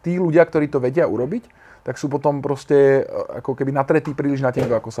tí ľudia, ktorí to vedia urobiť, tak sú potom proste ako keby natretí príliš na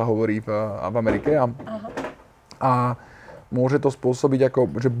tenko, ako sa hovorí v Amerike. A môže to spôsobiť,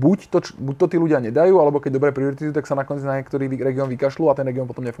 že buď to tí ľudia nedajú, alebo keď dobre prioritizujú, tak sa nakoniec na niektorý región vykašľú a ten región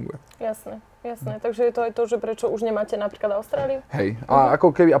potom nefunguje. Jasné. Takže je to aj to, že prečo už nemáte napríklad Austráliu? Hej. A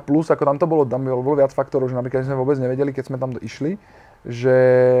ako keby, a plus, ako tam bolo viac faktorov, že napríklad sme vôbec nevedeli, keď sme tam išli, že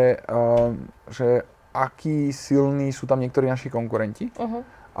akí silní sú tam niektorí naši konkurenti.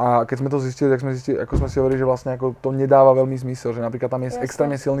 A keď sme to zistili, tak sme zistili, ako sme si hovorili, že vlastne ako to nedáva veľmi zmysel, že napríklad tam je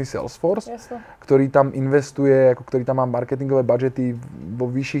extrémne silný Salesforce, ktorý tam investuje, ktorý tam má marketingové budžety vo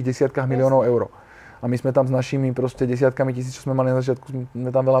vyšších desiatkách miliónov eur. A my sme tam s našimi proste desiatkami tisíc, čo sme mali na začiatku,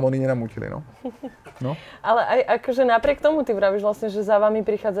 sme tam veľa mony nenamútili, no. Ale aj akože napriek tomu ty vravíš vlastne, že za vami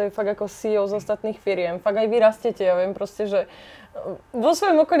prichádzajú fakt ako CEO z ostatných firiem, fakt aj vy rastete, ja viem proste, že vo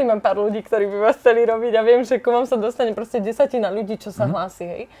svojom okolí mám pár ľudí, ktorí by vás chceli robiť a viem, že ku vám sa dostane proste 10 ľudí, čo sa hlási,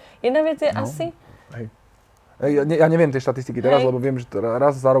 hej. Jedna vec je asi... Hej. Ja neviem tie štatistiky teraz, lebo viem, že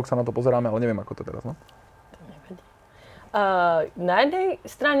raz za rok sa na to pozeráme, ale neviem, ako to teraz, no. Na jednej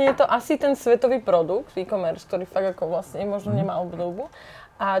strane je to asi ten svetový produkt, e-commerce, ktorý fakt ako vlastne možno nemá obdobu.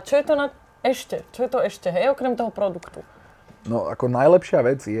 A čo je to ešte? Čo je to ešte, hej, okrem toho produktu? No, ako najlepšia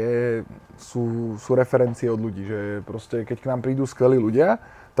vec sú referencie od ľudí, že proste keď k nám prídu skvelí ľudia,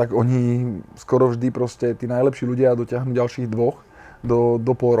 tak oni skoro vždy proste, tí najlepší ľudia dotiahnu ďalších 2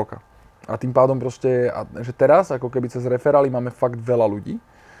 do pol roka. A tým pádom proste, že teraz, ako keby cez referály máme fakt veľa ľudí,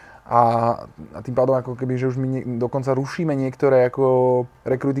 a tým pádom ako keby, že už my dokonca rušíme niektoré ako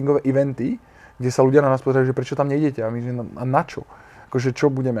recruitingové eventy, kde sa ľudia na nás pozerajú, že prečo tam nejdete, a my že na čo? Akože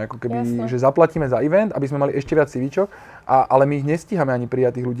čo budeme, ako keby, že zaplatíme za event, aby sme mali ešte viac CVčok, ale my ich nestíhame ani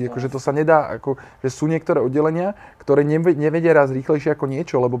prijať tých ľudí, akože to sa nedá, ako, že sú niektoré oddelenia, ktoré nevedia raz rýchlejšie ako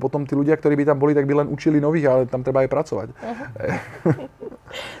niečo, lebo potom tí ľudia, ktorí by tam boli, tak by len učili nových, ale tam treba aj pracovať.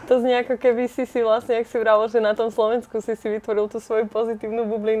 To znie ako keby si vlastne, ak si vralo, že na tom Slovensku si vytvoril tú svoju pozitívnu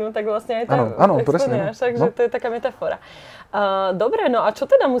bublinu, tak vlastne aj tá Exponia, však, že to je taká metafora. Dobre, no a čo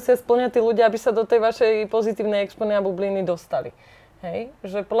teda musia spĺňať tí ľudia, aby sa do tej vašej pozitívnej Exponia bubliny dostali? Hej?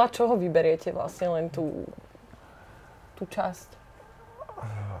 Že podľa čoho vyberiete vlastne len tú časť?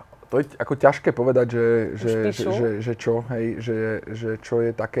 To je ako ťažké povedať, že čo, hej, že čo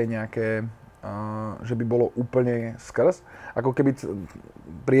je také nejaké, že by bolo úplne skrz. Ako keby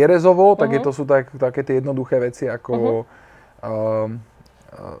prierezovo, tak sú také tie jednoduché veci ako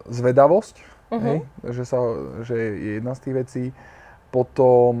zvedavosť, hej, že je jedna z tých vecí.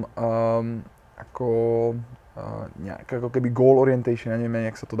 Potom ako keby goal orientation, ja neviem,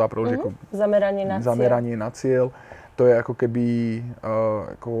 jak sa to dá preložiť. Zameranie na cieľ. To je ako keby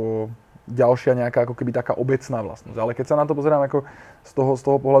ako ďalšia nejaká ako keby taká obecná vlastnosť. Ale keď sa na to pozerám ako z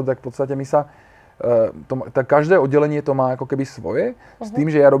toho pohľadu, tak v podstate my sa každé oddelenie to má ako keby svoje, s tým,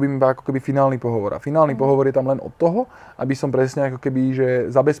 že ja robím iba ako keby finálny pohovor. A finálny pohovor je tam len od toho, aby som presne ako keby že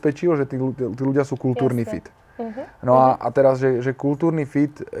zabezpečil, že tí ľudia sú kultúrny fit. No a teraz, že kultúrny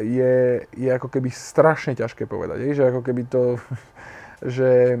fit je ako keby strašne ťažké povedať. Že ako keby to,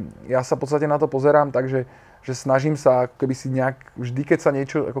 že ja sa v podstate na to pozerám tak, že snažím sa ako keby si nejak, vždy keď sa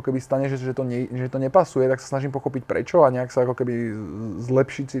niečo ako keby stane, že to nepasuje, tak sa snažím pochopiť prečo a nejak sa ako keby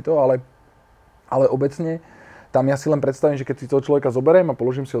zlepšiť si to, ale obecne tam ja si len predstavím, že keď si toho človeka zoberiem a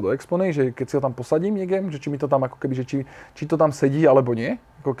položím si ho do Exponej, že keď si ho tam posadím niekde, že či mi to tam ako keby, že či to tam sedí alebo nie,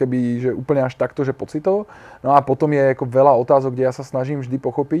 ako keby, že úplne až takto, že pocitovo. No a potom je ako veľa otázok, kde ja sa snažím vždy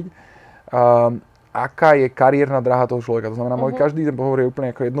pochopiť, aká je kariérna dráha toho človeka. To znamená, môj každý ten pohovor je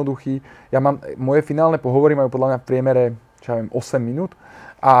úplne ako jednoduchý. Moje finálne pohovory majú podľa mňa v priemere, 8 minút.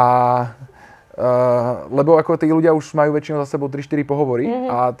 Lebo ako tí ľudia už majú väčšinou za sebou 3-4 pohovory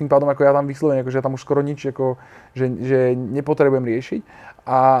a tým pádom ako ja tam vyslovene, že ja tam už skoro nič, že nepotrebujem riešiť.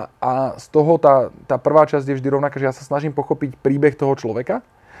 A z toho tá prvá časť je vždy rovnaká, že ja sa snažím pochopiť príbeh toho človeka,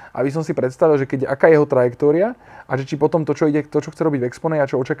 aby som si predstavil, že aká je jeho trajektória a že či potom to, čo chce robiť v Exponej a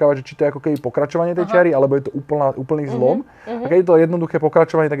čo očakáva, že či to je ako keby pokračovanie tej čiary, alebo je to úplný zlom. A keď je to jednoduché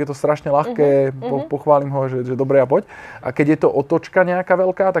pokračovanie, tak je to strašne ľahké, pochválim ho, že dobre a poď. A keď je to otočka nejaká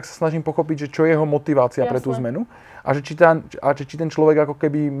veľká, tak sa snažím pochopiť, že čo je jeho motivácia pre tú zmenu a že či ten človek ako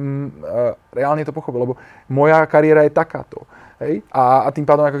keby reálne to pochopil, lebo moja kariéra je takáto. Hej? A tým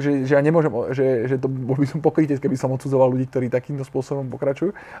pádom, že ja nemôžem, že to by som pokrytec, keby som odsudzoval ľudí, ktorí takýmto spôsobom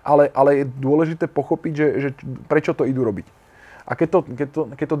pokračujú, ale je dôležité pochopiť, že prečo to idú robiť. A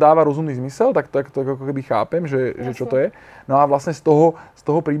keď to dáva rozumný zmysel, tak to ako keby chápem, že čo to je. No a vlastne z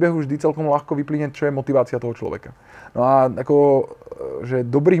toho príbehu vždy celkom ľahko vyplyne, čo je motivácia toho človeka. No a ako, že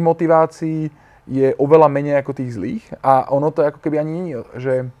dobrých motivácií je oveľa menej ako tých zlých a ono to ako keby ani nie je,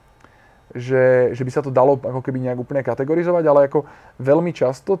 že by sa to dalo ako keby nejak úplne kategorizovať, ale ako veľmi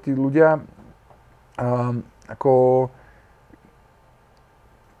často tí ľudia ako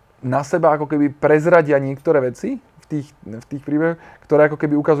na seba ako keby prezradia niektoré veci v tých príbehoch, ktoré ako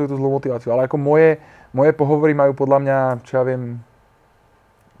keby ukazujú tú zlú motiváciu. Ale ako moje pohovory majú podľa mňa, čo ja viem,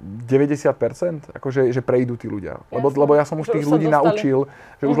 90%, akože že prejdú tí ľudia. Lebo ja som už tých ľudí naučil,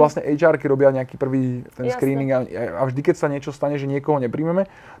 že už vlastne HR-ky robia nejaký prvý ten screening a vždy, keď sa niečo stane, že niekoho nepríjmeme,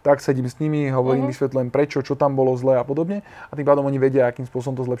 tak sedím s nimi, hovorím, vysvetľujem prečo, čo tam bolo zlé a podobne a tým pádom oni vedia, akým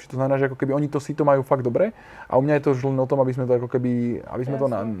spôsobom to zlepšiť. To znamená, že ako keby oni to majú fakt dobre a u mňa je to už len o tom, aby sme to ako keby, aby sme to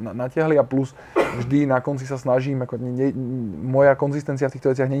natiahli a plus vždy na konci sa snažím, ako moja konzistencia v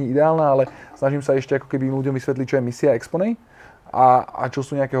týchto veciach nie je ideálna, ale snažím sa ešte ako keby ľuďom vysvetliť, čo je misia Exponej. A čo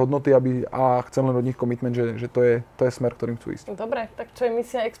sú nejaké hodnoty a chcem len od nich commitment, že to je smer, ktorým chcú ísť. Dobre, tak čo je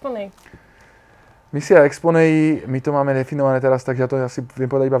misia Exponej? Misia Exponej, my to máme definované teraz, tak ja to asi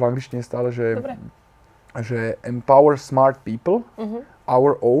viem povedať iba v angličtine stále, že empower smart people,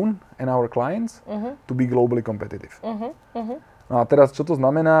 our own and our clients, to be globally competitive. No a teraz, čo to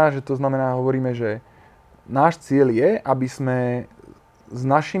znamená? Že to znamená, hovoríme, že náš cieľ je, aby sme s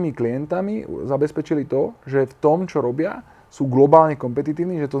našimi klientami zabezpečili to, že v tom, čo robia, sú globálne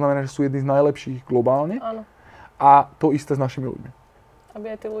kompetitívni, že to znamená, že sú jedni z najlepších globálne. Áno. A to isté s našimi ľuďmi.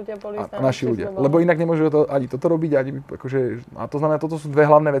 Aby aj tí ľudia boli naši ľudia. Globálne. Lebo inak nemôžu ani toto robiť, a to znamená, toto sú dve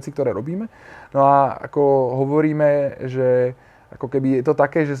hlavné veci, ktoré robíme. No a ako hovoríme, že ako keby je to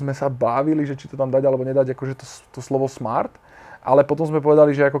také, že sme sa bavili, že či to tam dať alebo nedať, akože to slovo smart, ale potom sme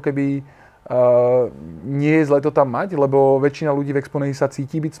povedali, že ako keby nie je zle to tam mať, lebo väčšina ľudí v Exponej sa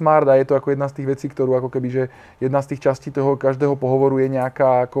cíti byť smart a je to ako jedna z tých vecí, ktorú ako keby, že jedna z tých častí toho každého pohovoru je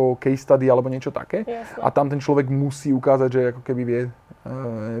nejaká ako case study alebo niečo také. Jasne. A tam ten človek musí ukázať, že ako keby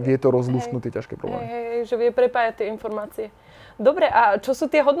vie to rozlúsknuť tie ťažké problémy. Že vie prepájať tie informácie. Dobre, a čo sú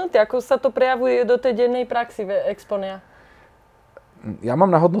tie hodnoty? Ako sa to prejavuje do tej dennej praxi v Exponia? Ja mám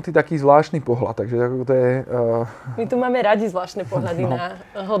na hodnoty taký zvláštny pohľad, takže to je... My tu máme radi zvláštne pohľady na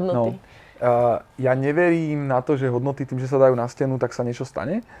hodnoty. Ja neverím na to, že hodnoty tým, že sa dajú na stenu, tak sa niečo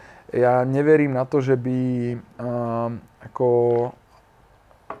stane. Ja neverím na to, že by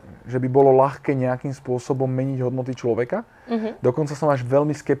bolo ľahké nejakým spôsobom meniť hodnoty človeka. Dokonca som až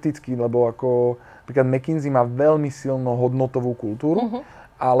veľmi skeptický, lebo ako napríklad McKinsey má veľmi silno hodnotovú kultúru,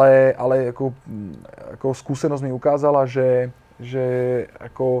 ale ako skúsenosť mi ukázala, že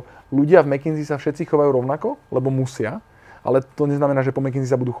ako ľudia v McKinsey sa všetci chovajú rovnako, lebo musia, ale to neznamená, že po McKinsey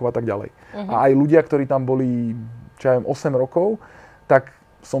sa budú chovať tak ďalej. A aj ľudia, ktorí tam boli, 8 rokov, tak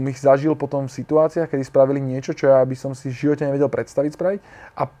som ich zažil potom v situáciách, kedy spravili niečo, čo ja by som si v živote nevedel predstaviť spraviť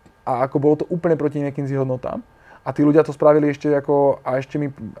a ako bolo to úplne proti McKinsey hodnotám. A tí ľudia to spravili ešte ešte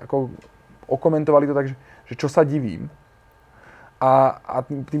mi okomentovali to tak, že čo sa divím. A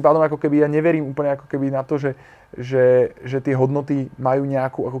tým pádom ako keby ja neverím úplne ako keby na to, že tie hodnoty majú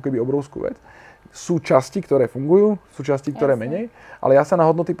nejakú ako keby obrovskú vec. Sú časti, ktoré fungujú, sú časti, ktoré menej, ale ja sa na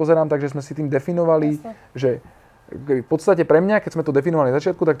hodnoty pozerám tak, že sme si tým definovali, že v podstate pre mňa, keď sme to definovali na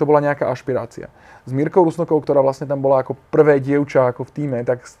začiatku, tak to bola nejaká ašpirácia. S Mirkou Rusnokou, ktorá vlastne tam bola ako prvé dievča ako v tíme,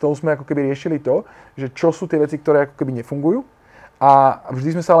 tak s tou sme ako keby riešili to, že čo sú tie veci, ktoré ako keby nefungujú. A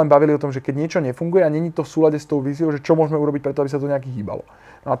vždy sme sa len bavili o tom, že keď niečo nefunguje a není to v súlade s tou víziou, že čo môžeme urobiť preto, aby sa to nejaký hýbalo.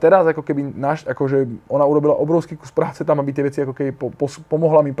 No a teraz ako keby ona urobila obrovský kus práce tam, aby tie veci ako keby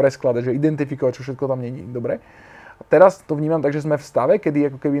pomohla mi preskladať, že identifikovať, čo všetko tam není. Dobre. A teraz to vnímam tak, že sme v stave,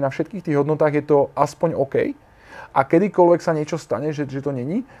 kedy ako keby na všetkých tých hodnotách je to aspoň OK. A kedykoľvek sa niečo stane, že to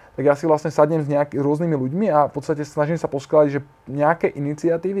není, tak ja si vlastne sadnem s rôznymi ľuďmi a v podstate snažím sa poskladať, že nejaké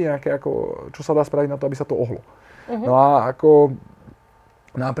iniciatívy, čo sa dá spraviť na to, aby sa to ohlo. No a ako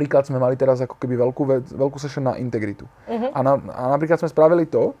napríklad sme mali teraz ako keby veľkú session na integritu. A napríklad sme spravili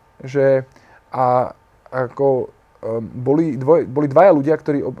to, že boli dvaja ľudia,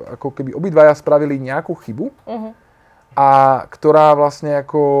 ktorí ako keby obidvaja spravili nejakú chybu a ktorá vlastne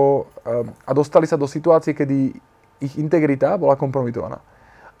a dostali sa do situácie, kedy ich integrita bola kompromitovaná.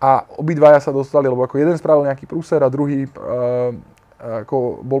 A obidvaja sa dostali, lebo ako jeden spravil nejaký prúser a druhý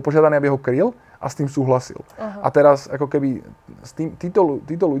bol požiadaný, aby ho kryl a s tým súhlasil. A teraz ako keby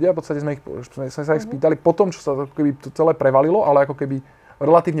títo ľudia, v podstate sme sa ich spýtali po tom, čo sa ako keby to celé prevalilo, ale ako keby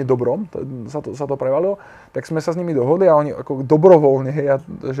relatívne dobrom sa to prevalilo, tak sme sa s nimi dohodli a oni ako dobrovoľne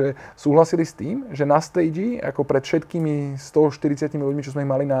že súhlasili s tým, že na stage, ako pred všetkými 140 ľuďmi, čo sme ich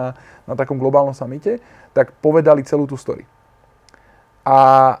mali na takom globálnom samite, tak povedali celú tú story.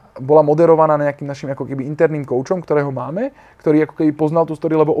 A bola moderovaná nejakým našim ako keby interným coachom, ktorého máme, ktorý ako keby poznal tú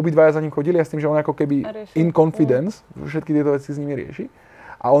story, lebo obidvaja za ním chodili a s tým, že on ako keby in confidence všetky tieto veci s nimi rieši.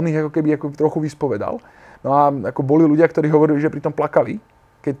 A on ich ako keby trochu vyspovedal. No a ako boli ľudia, ktorí hovorili, že pritom plakali,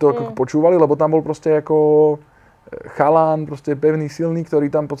 keď to ako počúvali, lebo tam bol proste ako chalán, proste pevný, silný, ktorý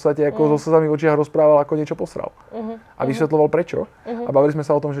tam v podstate ako so slzami v očiach rozprával, ako niečo posral. A vysvetľoval prečo. A bavili sme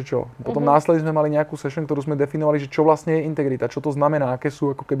sa o tom, že čo. Potom následne sme mali nejakú session, ktorú sme definovali, že čo vlastne je integrita, čo to znamená, aké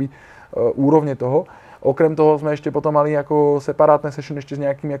sú ako keby úrovne toho. Okrem toho sme ešte potom mali ako separátne session ešte s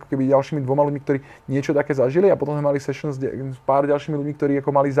nejakými ako keby ďalšími dvoma ľuďmi, ktorí niečo také zažili a potom sme mali session s pár ďalšími ľuďmi, ktorí ako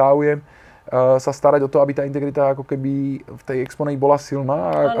mali záujem sa starať o to, aby tá integrita ako keby v tej exponej bola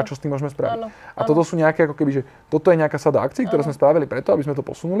silná a čo s tým môžeme spraviť. A toto sú nejaké ako keby, že toto je nejaká sada akcií, ktoré sme spravili preto, aby sme to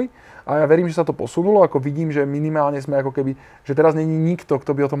posunuli. A ja verím, že sa to posunulo, ako vidím, že minimálne sme ako keby, že teraz není nikto,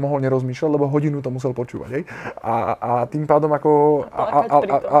 kto by o tom mohol nerozmýšľať, lebo hodinu to musel počúvať. Hej? A tým pádom ako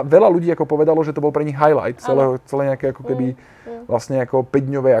a veľa ľudí ako povedalo, že to bol pre nich highlight celé nejaké ako keby vlastne ako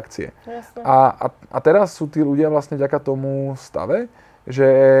 5-dňové akcie. A teraz sú tí ľudia vlastne vďaka tomu stave, že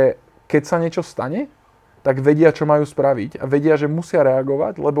keď sa niečo stane, tak vedia, čo majú spraviť a vedia, že musia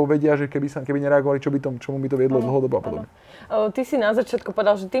reagovať, lebo vedia, že keby nereagovali, čomu by to viedlo dlhodobo a podobne. Ty si na začiatku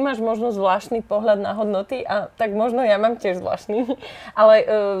povedal, že ty máš možno zvláštny pohľad na hodnoty a tak možno ja mám tiež zvláštny. Ale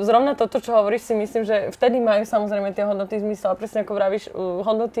zrovna toto, čo hovoríš, si myslím, že vtedy majú samozrejme tie hodnoty zmysel. A presne ako vravíš,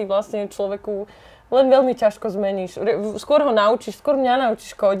 hodnoty vlastne človeku len veľmi ťažko zmeníš. Skôr ho naučíš, skôr mňa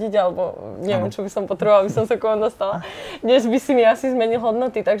naučíš kodiť, alebo neviem, čo by som potrebovala, aby som sa k vám dostala, než by si mi asi zmenil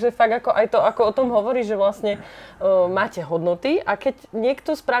hodnoty. Takže fakt ako aj to, ako o tom hovoríš, že vlastne máte hodnoty a keď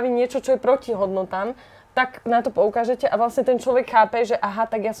niekto spraví niečo, čo je proti hodnotám, tak na to poukážete a vlastne ten človek chápe, že aha,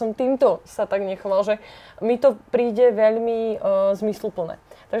 tak ja som týmto sa tak nechoval, že mi to príde veľmi zmysluplné.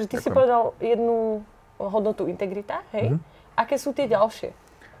 Takže ty si povedal jednu hodnotu integrita, hej? Aké sú tie ďalšie?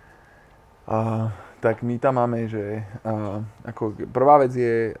 Tak my tam máme, že ako prvá vec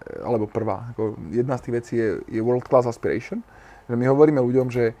je, ako jedna z tých vecí je world class aspiration, že my hovoríme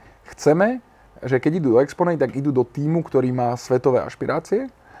ľuďom, že chceme, že keď idú do Exponej, tak idú do tímu, ktorý má svetové ašpirácie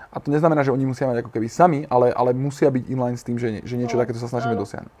A to neznamená, že oni musia mať ako keby sami, ale musia byť inline s tým, že niečo takéto sa snažíme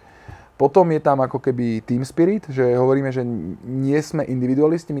dosiahnuť. Potom je tam ako keby team spirit, že hovoríme, že nie sme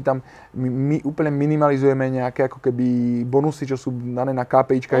individualisti, my úplne minimalizujeme nejaké ako keby bonusy, čo sú dané na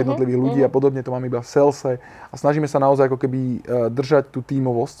KPIčka jednotlivých ľudí a podobne, to máme iba v salese a snažíme sa naozaj ako keby držať tú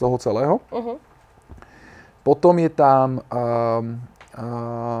tímovosť toho celého. Potom je tam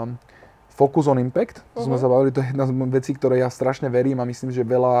focus on impact, to sme sa bavili, to je jedna z vecí, ktoré ja strašne verím a myslím, že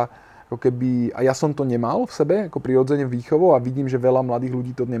veľa ako keby, a ja som to nemal v sebe, ako prirodzene výchovou a vidím, že veľa mladých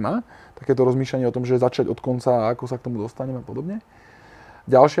ľudí to nemá. Takéto rozmýšľanie o tom, že začať od konca a ako sa k tomu dostaneme a podobne.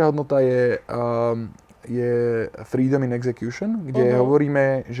 Ďalšia hodnota je freedom in execution, kde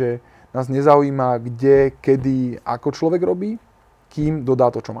hovoríme, že nás nezaujíma kde, kedy, ako človek robí, kým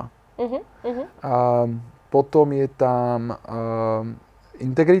dodá to, čo má. A potom je tam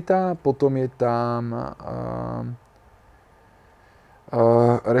integrita, potom je tam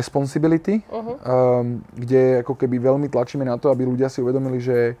responsibility, kde ako keby veľmi tlačíme na to, aby ľudia si uvedomili,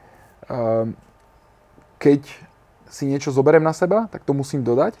 že keď si niečo zoberiem na seba, tak to musím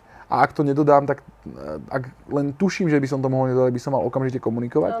dodať a ak to nedodám, tak ak len tuším, že by som to mohol nedodať, by som mal okamžite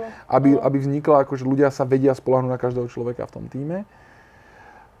komunikovať, aby vznikla, akože ľudia sa vedia spoľahnúť na každého človeka v tom tíme.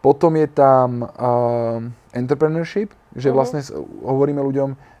 Potom je tam entrepreneurship, že vlastne hovoríme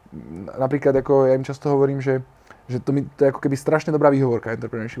ľuďom, napríklad ako ja im často hovorím, že to je ako keby strašne dobrá výhovorka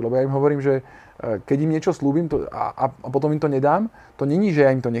entrepreneurship, lebo ja im hovorím, že keď im niečo slúbim a potom im to nedám, to není, že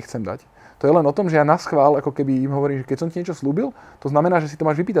ja im to nechcem dať. To je len o tom, že ja naschvál ako keby im hovorím, že keď som ti niečo slúbil, to znamená, že si to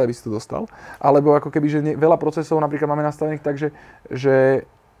máš vypýtať, aby si to dostal. Alebo ako keby, že veľa procesov napríklad máme nastavených tak, že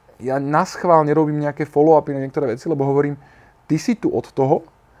ja naschvál nerobím nejaké follow-upy na niektoré veci, lebo hovorím, ty si tu od toho,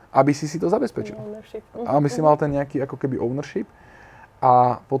 aby si to zabezpečil. A aby si mal ten nejaký ako keby ownership.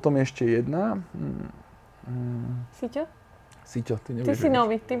 A potom ešte jedna. Siťo? Siťo, ty Ty nebudeš si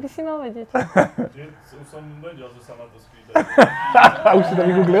nový, ty by si mal vedieť. Už som vedel, že sa ma to spýta. A už si to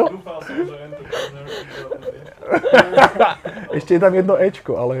vygooglil? Dúfal som, že Ešte je tam jedno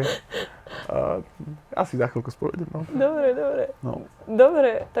Ečko, ale asi za chvíľku spovedem. No.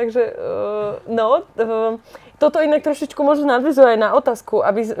 Dobre, takže toto inak trošičku možno nadväzuje aj na otázku,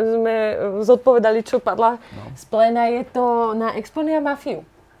 aby sme zodpovedali, čo padla z pléna. Je to na Exponia Mafiu.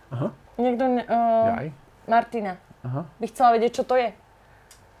 Aha. Niekto, Martina, by chcela vedieť, čo to je.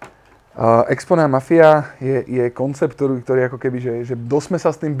 Exponia Mafia je koncept, ktorý ako keby, že dosť sme sa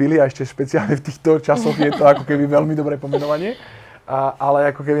s tým bili a ešte špeciálne v týchto časoch je to ako keby veľmi dobré pomenovanie.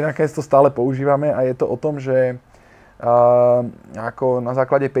 Ale ako keby nakoniec to stále používame a je to o tom, že ako na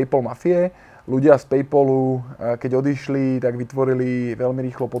základe PayPal mafie, ľudia z PayPalu, keď odišli, tak veľmi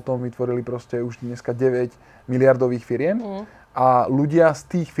rýchlo potom vytvorili proste už dneska 9 miliardových firiem. A ľudia z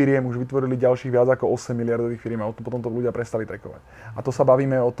tých firiem už vytvorili ďalších viac ako 8 miliardových firiem a potom to ľudia prestali trackovať. A to sa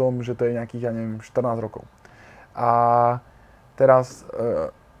bavíme o tom, že to je nejakých, 14 rokov. A teraz,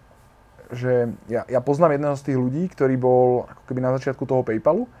 že ja poznám jedného z tých ľudí, ktorý bol ako keby na začiatku toho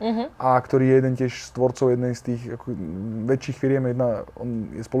PayPalu a ktorý je jeden tiež z tvorcov jednej z tých ako, väčších firiem. On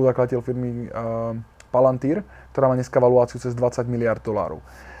je spoluzakladateľ firmy Palantir, ktorá má dneska valuáciu cez 20 miliard dolárov.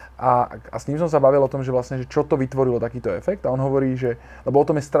 A s ním som sa bavil o tom, že vlastne, že čo to vytvorilo takýto efekt. A on hovorí, že, lebo o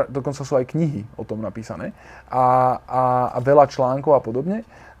tom dokonca sú aj knihy o tom napísané a veľa článkov a podobne.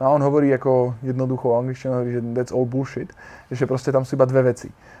 A on hovorí ako jednoducho angličtine, hovorí, že that's all bullshit, že proste tam sú iba dve veci.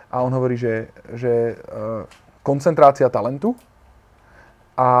 A on hovorí, že koncentrácia talentu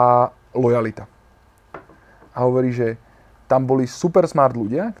a lojalita. A hovorí, že tam boli super smart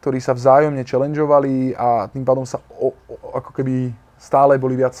ľudia, ktorí sa vzájomne challengeovali a tým pádom sa ako keby stále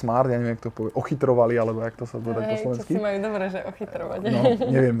boli viac smart, ja neviem, jak to povie, ochytrovali, alebo jak to sa povedať po slovensky. Čo si majú dobre, že ochytrovať. No,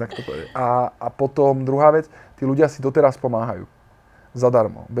 neviem, jak to povedať. A potom druhá vec, tí ľudia si doteraz pomáhajú.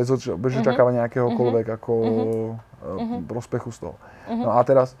 Zadarmo, bez očakávania nejakéhokoľvek ako prospechu z toho. No a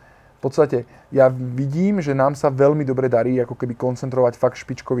teraz, v podstate, ja vidím, že nám sa veľmi dobre darí ako keby koncentrovať fakt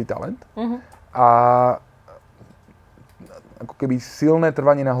špičkový talent. A ako keby silné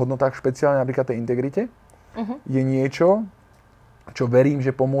trvanie na hodnotách, špeciálne napríklad tej integrite, je niečo, čo verím,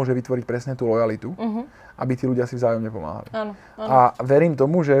 že pomôže vytvoriť presne tú lojalitu, aby tí ľudia si vzájomne pomáhali. Áno. A verím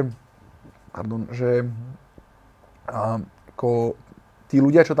tomu, že ako tí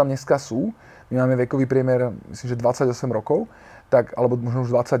ľudia, čo tam dneska sú, my máme vekový priemer, myslím, že 28 rokov, tak, alebo možno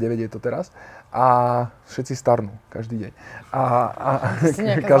už 29 je to teraz, a všetci starnú každý deň.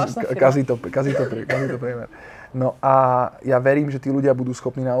 Kazí to priemer. No a ja verím, že tí ľudia budú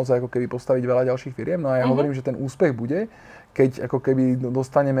schopní naozaj ako keby postaviť veľa ďalších firiem. No a ja hovorím, že ten úspech bude, keď ako keby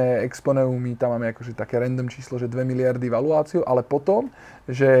dostaneme Exponeum, my tam máme akože také random číslo, že 2 miliardy valuáciu, ale potom,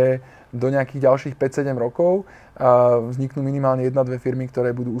 že do nejakých ďalších 5-7 rokov vzniknú minimálne 1-2 firmy,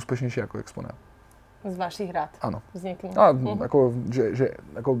 ktoré budú úspešnejšie ako Exponeum. Z vašich rád Áno. vzniknú. Ako, že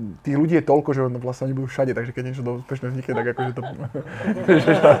ako tých ľudí je toľko, že vlastne oni budú všade, takže keď niečo úspešné vznikne, tak akože to...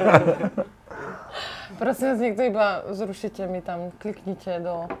 Prosím vás, niekto iba zrušite mi tam, kliknite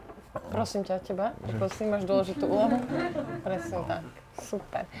do... Prosím ťa, teba, prosím, máš dôležitú úlohu. Presne tak.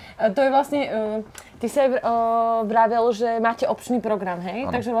 Super. To je vlastne, ty si aj vravel, že máte opčný program, hej?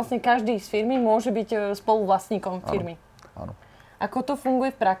 Áno. Takže vlastne každý z firmy môže byť spoluvlastníkom firmy. Áno. Ako to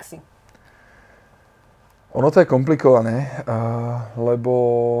funguje v praxi? Ono to je komplikované,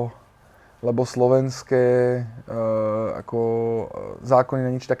 lebo slovenské zákony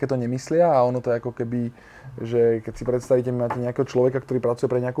na nič takéto nemyslia a ono to je ako keby, že keď si predstavíte, máte nejakého človeka, ktorý pracuje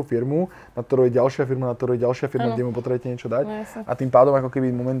pre nejakú firmu, na ktorú je ďalšia firma, na ktorú je ďalšia firma, kde mu potrebujete niečo dať. A tým pádom ako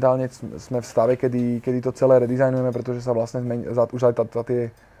keby momentálne sme v stave, kedy to celé redizajnujeme, pretože sa vlastne už aj za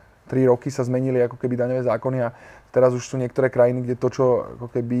tie 3 roky sa zmenili ako keby daňové zákony a teraz už sú niektoré krajiny, kde to, čo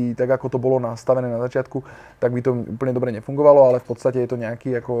ako keby, tak ako to bolo nastavené na začiatku, tak by to úplne dobre nefungovalo, ale v podstate je to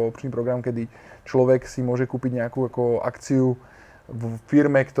nejaký ako opčný program, kedy človek si môže kúpiť nejakú ako akciu v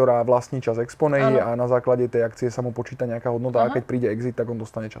firme, ktorá vlastní čas Exponei a na základe tej akcie sa mu počíta nejaká hodnota a keď príde exit, tak on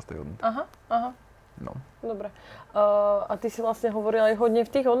dostane čas tej hodnoty. Aha. No. Dobre. A ty si vlastne hovoril aj hodne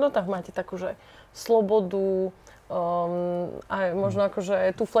v tých hodnotách máte takú, že slobodu, aj možno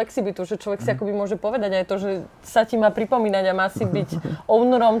akože tú flexibilitu, že človek si akoby môže povedať aj to, že sa ti má pripomínať a má si byť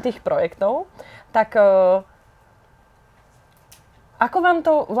ownerom tých projektov. Tak ako vám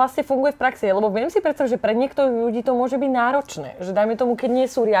to vlastne funguje v praxi? Lebo viem si predstaviť, že pre niektorých ľudí to môže byť náročné. Že dajme tomu, keď nie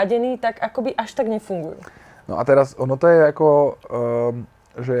sú riadení, tak akoby až tak nefungujú. No a teraz ono to je ako,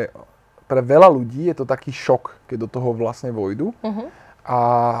 že pre veľa ľudí je to taký šok, keď do toho vlastne vojdu. A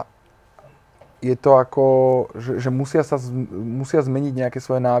je to ako, že musia zmeniť nejaké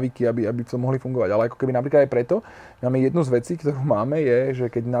svoje návyky, aby to mohli fungovať. Ale ako keby napríklad aj preto, máme jednu z vecí, ktorú máme, je, že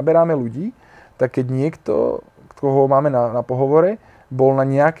keď naberáme ľudí, tak keď niekto, koho máme na pohovore, bol na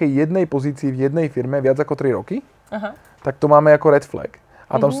nejakej jednej pozícii v jednej firme viac ako 3 roky, tak to máme ako red flag.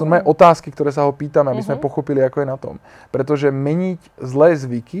 A tam sú máme otázky, ktoré sa ho pýtame, aby sme pochopili, ako je na tom. Pretože meniť zlé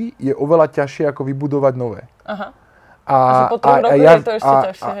zvyky je oveľa ťažšie, ako vybudovať nové. A po 3 rokoch je to ešte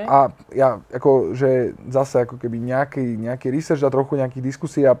ťažšie, hej? A ja, ako, že zase ako keby nejaký research a trochu nejakých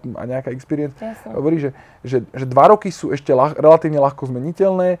diskusí a nejaká experience hovorí, že 2 roky sú ešte relatívne ľahko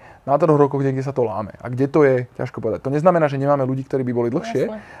zmeniteľné, na 3 rokoch niekde sa to láme. A kde to je, ťažko povedať. To neznamená, že nemáme ľudí, ktorí by boli dlhšie,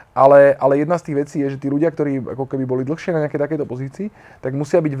 ale jedna z tých vecí je, že tí ľudia, ktorí ako keby boli dlhšie na nejakej takejto pozícii, tak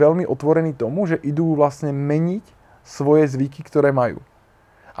musia byť veľmi otvorení tomu, že idú vlastne meniť svoje zvyky, ktoré majú.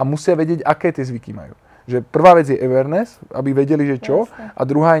 A musia vedieť, aké tie zvyky majú. Že prvá vec je awareness, aby vedeli, že čo, a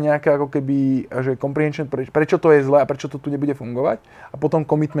druhá je nejaká ako keby, že comprehension, prečo to je zlé a prečo to tu nebude fungovať, a potom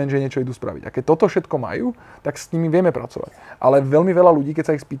commitment, že niečo idú spraviť. A keď toto všetko majú, tak s nimi vieme pracovať. Ale veľmi veľa ľudí, keď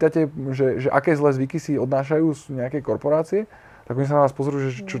sa ich spýtate, že aké zlé zvyky si odnášajú z nejakej korporácie, tak oni sa na nás pozrú,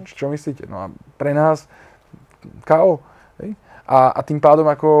 že čo myslíte. No a pre nás KO. Hej? A tým pádom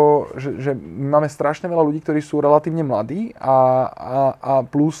ako, že my máme strašne veľa ľudí, ktorí sú relatívne mladí a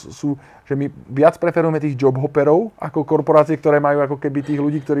plus sú, že my viac preferujeme tých job hopperov ako korporácie, ktoré majú ako keby tých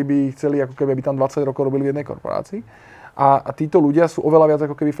ľudí, ktorí by chceli ako keby, aby tam 20 rokov robili v jednej korporácii. A títo ľudia sú oveľa viac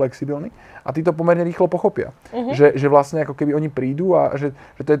ako keby flexibilní a títo pomerne rýchlo pochopia. Že vlastne ako keby oni prídu a že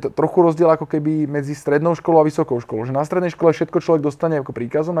to je trochu rozdiel ako keby medzi strednou školou a vysokou školou. Že na strednej škole všetko človek dostane ako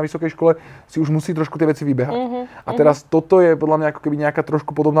príkazom, na vysokej škole si už musí trošku tie veci vybehať. A teraz toto je podľa mňa ako keby nejaká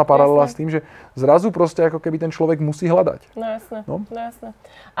trošku podobná paralela s tým, že zrazu proste ako keby ten človek musí hľadať. No jasné.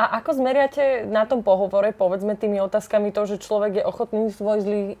 A ako zmeriate na tom pohovore, povedzme tými otázkami to, že človek je ochotný svoj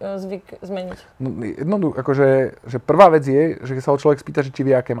zlý zvyk zmeniť? No jednoducho, akože, že prvá vec je, že sa ho človek spýta, že či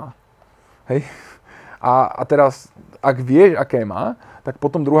vie, aké má. Hej? A teraz, ak vieš, aké má, tak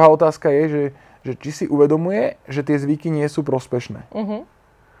potom druhá otázka je, že či si uvedomuje, že tie zvyky nie sú prospešné.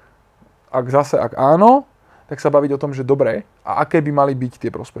 Ak áno, tak sa baviť o tom, že dobre, a aké by mali byť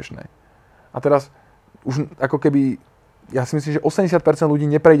tie prospešné. A teraz už ako keby, ja si myslím, že 80% ľudí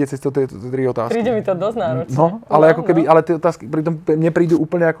neprejde cez tie 3 otázky. Príde mi to dosť náročné. No, ale ako keby, ale tie otázky pritom neprídu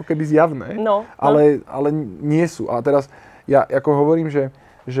úplne ako keby zjavné. Ale nie sú. A teraz ja ako hovorím, že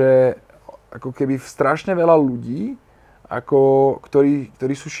ako keby strašne veľa ľudí, ako,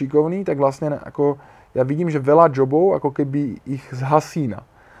 ktorí sú šikovní, tak vlastne ako ja vidím, že veľa jobov ako keby ich zhasína.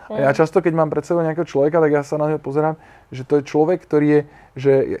 A ja často, keď mám pred sebou nejakého človeka, tak ja sa na neho pozerám, že to je človek, ktorý je,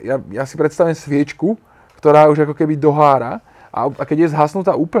 že ja si predstavím sviečku, ktorá už ako keby dohára a keď je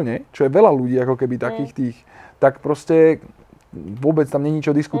zhasnutá úplne, čo je veľa ľudí ako keby takých tých, tak proste vôbec tam není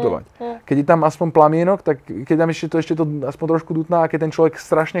čo diskutovať. Keď je tam aspoň plamienok, tak keď tam ešte to aspoň trošku dutná a keď ten človek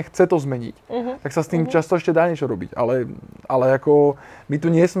strašne chce to zmeniť, tak sa s tým často ešte dá niečo robiť. Ale ako my tu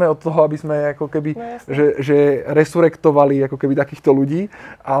nie sme od toho, aby sme ako keby, že resurektovali ako keby takýchto ľudí,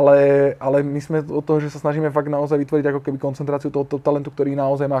 ale my sme od toho, že sa snažíme fakt naozaj vytvoriť ako keby koncentráciu toho talentu, ktorý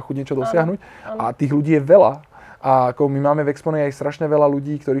naozaj má chuť niečo dosiahnuť. A tých ľudí je veľa. A ako my máme v Expone aj strašne veľa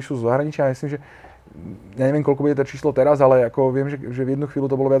ľudí, ktorí sú z zahraničia. Ja myslím, že ja neviem, koľko bude to číslo teraz, ale ako viem, že v jednu chvíľu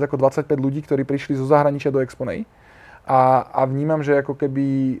to bolo viac ako 25 ľudí, ktorí prišli zo zahraničia do Expone. A vnímam, že ako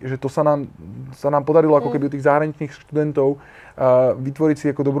keby, že to sa nám podarilo ako keby u tých zahraničných študentov vytvoriť si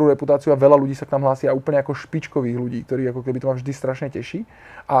ako dobrú reputáciu a veľa ľudí sa k nám hlási a úplne ako špičkových ľudí, ktorí ako keby to ma vždy strašne teší.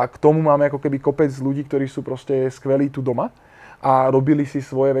 A k tomu máme ako keby kopec ľudí, ktorí sú proste skvelí tu doma a robili si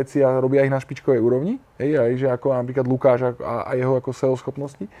svoje veci a robia ich na špičkovej úrovni, aj že ako napríklad Lukáš a jeho ako SEO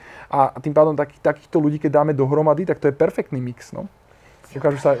schopnosti. A tým pádom takýchto ľudí, keď dáme dohromady, tak to je perfektný mix, no.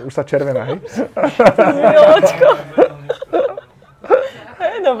 Lukáš už sa červená, hej?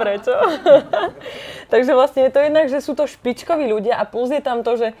 Dobre, čo? Takže vlastne je to jednak, že sú to špičkoví ľudia a plus je tam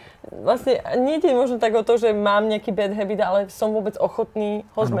to, že vlastne nie je možno tak o to, že mám nejaký bad habit, ale som vôbec ochotný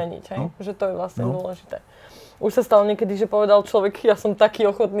ho zmeniť, hej? No. Že to je vlastne dôležité. Už sa stalo niekedy, že povedal človek, ja som taký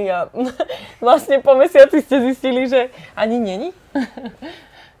ochotný a vlastne po mesiaci ste zistili, že ani není?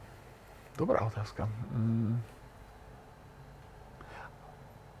 Dobrá otázka.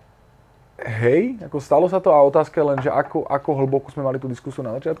 Hej, ako stalo sa to a otázka je len, že ako hlboko sme mali tú diskusiu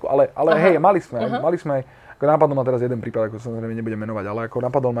na začiatku, ale hej, mali sme aj, ako napadol ma teraz jeden prípad, ako samozrejme nebudem menovať, ale ako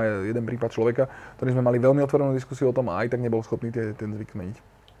napadol ma jeden prípad človeka, ktorý sme mali veľmi otvorenú diskusiu o tom a aj tak nebol schopný ten zvyk zmeniť.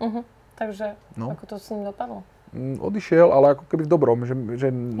 Takže ako to s ním dopadlo? Odišiel, ale ako keby v dobrom, že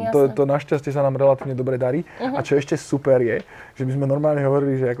to našťastie sa nám relatívne dobre darí. A čo ešte super je, že my sme normálne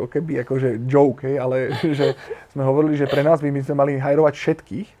hovorili, že ako keby, akože joke, hej, ale že sme hovorili, že pre nás by sme mali hajrovať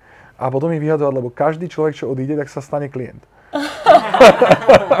všetkých a potom ich vyhadzovať, lebo každý človek, čo odíde, tak sa stane klient.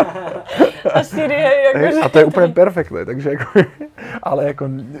 A to je úplne perfektné, takže ako, ale ako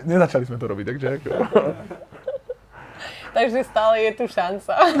nezačali sme to robiť, takže ako... Takže stále je tu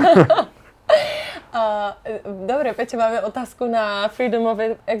šanca. Dobre, Peťo, máme otázku na Freedom of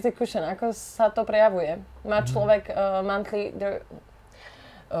Execution. Ako sa to prejavuje? Má človek monthly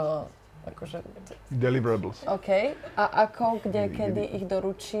akože... deliverables. OK. A ako, kde, kedy ich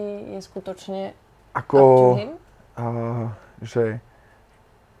doručí, je skutočne ako, up to him? Že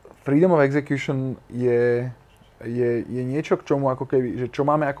Freedom of Execution je niečo, k čomu ako keby, že čo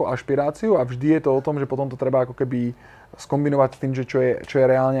máme ako ašpiráciu a vždy je to o tom, že potom to treba ako keby skombinovať s tým, že čo je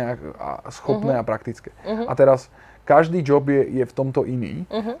reálne schopné a praktické. A teraz každý job je v tomto iný.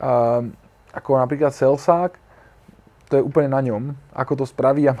 Ako napríklad salesák, to je úplne na ňom, ako to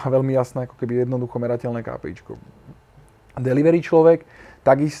spraví a má veľmi jasné ako keby jednoducho merateľné KPIčko. Delivery človek,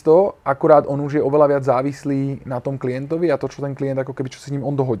 takisto, akurát on už je oveľa viac závislý na tom klientovi a to, čo ten klient ako keby, čo si s ním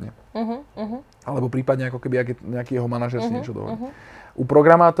on dohodne. Alebo prípadne ako keby nejaký jeho manažer si niečo dohodne. U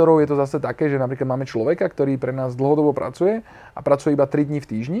programátorov je to zase také, že napríklad máme človeka, ktorý pre nás dlhodobo pracuje a pracuje iba 3 dní v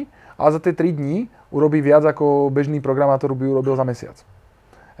týždni, ale za tie 3 dní urobí viac, ako bežný programátor by urobil za mesiac.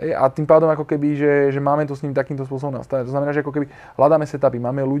 A tým pádom ako keby, že máme to s ním takýmto spôsobom nastavené. To znamená, že ako keby hľadáme setupy,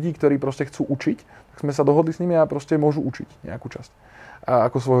 máme ľudí, ktorí proste chcú učiť, tak sme sa dohodli s nimi a proste môžu učiť nejakú časť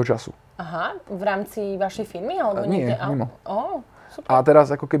ako svojho času. Aha, v rámci vašej firmy? Alebo nie, mimo. Super. A teraz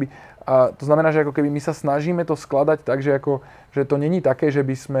ako keby, to znamená, že ako keby my sa snažíme to skladať tak, že to není také, že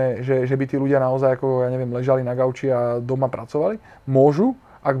by tí ľudia naozaj ako, ja neviem, ležali na gauči a doma pracovali. Môžu,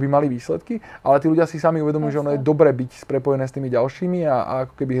 ak by mali výsledky, ale tí ľudia si sami uvedomujú, že ono je dobre byť prepojené s tými ďalšími a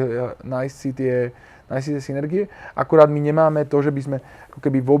ako keby nájsť si tie synergie. Akurát my nemáme to, že by sme ako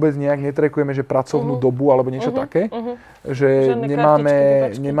keby vôbec nejak netrekujeme, že pracovnú dobu alebo niečo také. Že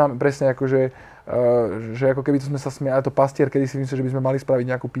nemáme presne akože že ako keby to sme sa smiali, to pastier, kedy si myslel, že by sme mali spraviť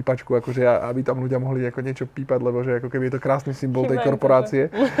nejakú pípačku, akože aby tam ľudia mohli ako niečo pípať, lebo že ako keby je to krásny symbol tej korporácie,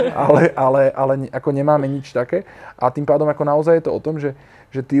 ale ako nemáme nič také. A tým pádom ako naozaj je to o tom, že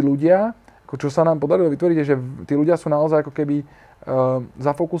tí ľudia, ako čo sa nám podarilo vytvoriť, je, že tí ľudia sú naozaj ako keby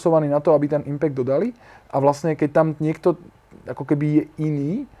zafokusovaní na to, aby ten impact dodali a vlastne keď tam niekto ako keby je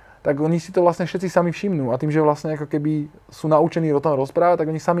iný, tak oni si to vlastne všetci sami všimnú a tým, že vlastne ako keby sú naučení o tom rozprávať, tak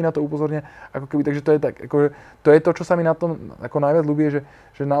oni sami na to upozornia, ako keby, takže to je tak, ako, to je to, čo sa mi na tom ako najviac ľúbi,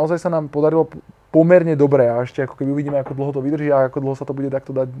 že naozaj sa nám podarilo pomerne dobre a ešte ako keby uvidíme, ako dlho to vydrží a ako dlho sa to bude takto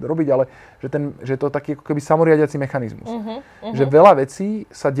dať robiť, ale že to je taký ako keby samoriadiaci mechanizmus. Že veľa vecí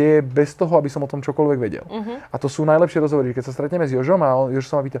sa deje bez toho, aby som o tom čokoľvek vedel. A to sú najlepšie rozhovory, keď sa stretneme s Jožom a Jož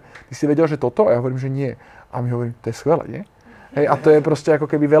sa ma pýta, ty si vedel, že toto? A ja hovorím, že nie. A my hovorím, to je skvelé, nie? Hej, a to je proste ako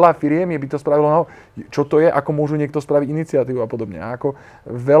keby veľa firiem, by to spravilo, no, čo to je, ako môžu niekto spraviť iniciatívu a podobne. A ako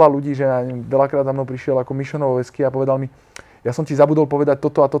veľa ľudí, že ja neviem, veľakrát za mnou prišiel ako Mišonovo Vesky a povedal mi, ja som ti zabudol povedať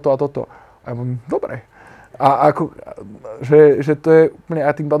toto a toto a toto. A ja poviem, dobre. A ako, že to je úplne,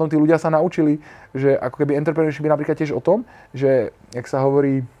 a tým pádom tí ľudia sa naučili, že ako keby entrepreneurship je napríklad tiež o tom, že, jak sa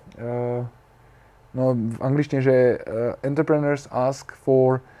hovorí, no v angličtine, že entrepreneurs ask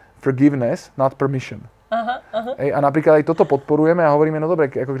for forgiveness, not permission. Aha. A napríklad aj toto podporujeme a hovoríme, no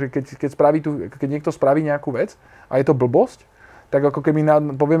dobre, akože keď niekto spraví nejakú vec a je to blbosť, tak ako keby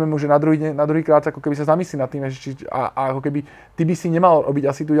povieme mu, že na druhý krát ako keby sa zamyslí nad tým, a ako keby ty by si nemal robiť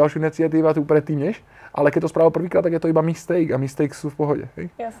asi tú ďalšiu iniciatívu tu predtým než, ale keď to spravil prvýkrát, tak je to iba mistake a mistakes sú v pohode.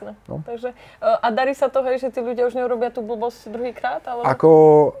 Hej? Jasné. No. Takže, a darí sa to, hej, že tí ľudia už neurobia tú blbosť druhýkrát? Alebo... Ako,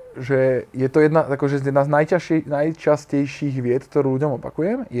 že je to jedna z najčastejších vied, ktorú ľuďom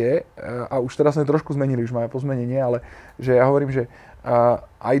opakujem, je, a už teraz sme trošku zmenili, už máme pozmenenie, ale že ja hovorím, že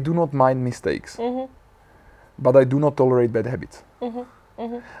I do not mind mistakes. But I do not tolerate bad habits.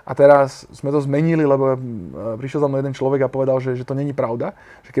 A teraz sme to zmenili, lebo prišiel za mnou jeden človek a povedal, že to není pravda,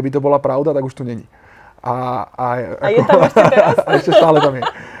 že keby to bola pravda, tak už tu není. A je tam ešte teraz? A ešte stále tam je.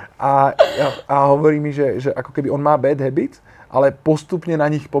 A hovorí mi, že ako keby on má bad habits, ale postupne na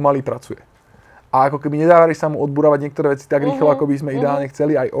nich pomaly pracuje. A ako keby nedávarí sa mu odburávať niektoré veci tak rýchlo, ako by sme ideálne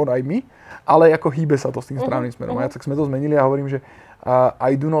chceli, aj on, aj my, ale ako hýbe sa to s tým správnym smerom. A tak sme to zmenili a hovorím, že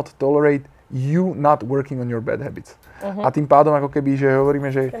I do not tolerate you not working on your bad habits. A tým pádom ako keby, že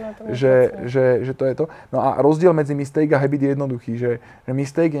hovoríme, že to je to. No a rozdiel medzi mistake a habit je jednoduchý, že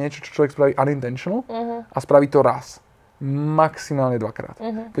mistake je niečo, čo človek spraví unintentional a spraví to raz. Maximálne dvakrát.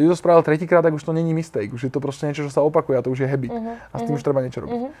 Keď to spravil tretíkrát, tak už to není mistake. Už je to proste niečo, čo sa opakuje a to už je habit. A s tým už treba niečo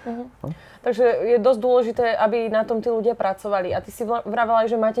robiť. No? Takže je dosť dôležité, aby na tom tí ľudia pracovali. A ty si vravela,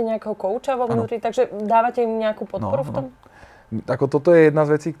 že máte nejakého kouča vo vnútri, takže dávate im nejakú podporu v tom? Ako toto je jedna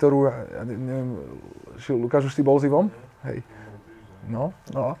z vecí, ktorú, neviem, Lukáš, už si bol s Ivom? Hej. No.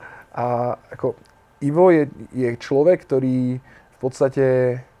 A ako Ivo je človek, ktorý v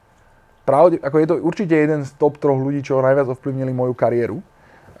podstate ako je to určite jeden z top 3 ľudí, čo najviac ovplyvnili moju kariéru.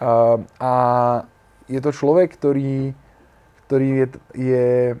 A je to človek, ktorý je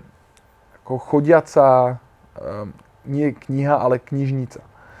ako chodiaca, nie kniha, ale knižnica.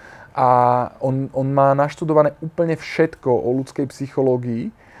 A on má naštudované úplne všetko o ľudskej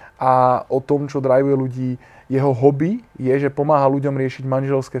psychológii a o tom, čo drivuje ľudí. Jeho hobby je, že pomáha ľuďom riešiť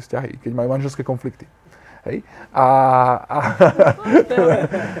manželské vzťahy, keď majú manželské konflikty. Hej? A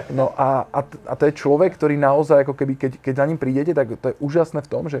to je človek, ktorý naozaj, ako keby, keď za ním prídete, tak to je úžasné v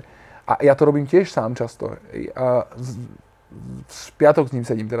tom, že a ja to robím tiež sám často. Hej? A v piatok s ním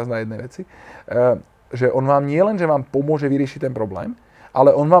sedím teraz na jednej veci, že on vám nie len, že vám pomôže vyriešiť ten problém, ale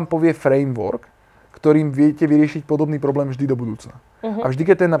on vám povie framework, ktorým viete vyriešiť podobný problém vždy do budúcna. A vždy,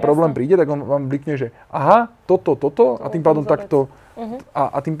 keď ten problém príde, tak on vám blikne, že aha, toto, a tým pádom takto.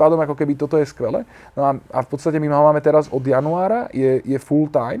 A tým pádom ako keby toto je skvelé. No a v podstate my ho máme teraz od januára, je full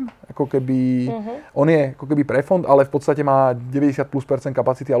time, ako keby, on je ako keby pre fond, ale v podstate má 90+%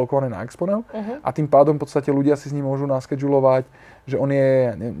 kapacity alokované na Exponel. A tým pádom v podstate ľudia si s ním môžu naskedžulovať, že on je,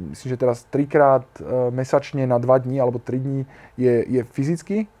 myslím, že teraz 3-krát mesačne na 2 dní alebo 3 dní je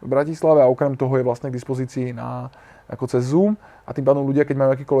fyzicky v Bratislave a okrem toho je vlastne k dispozícii ako cez Zoom a tým pádom ľudia, keď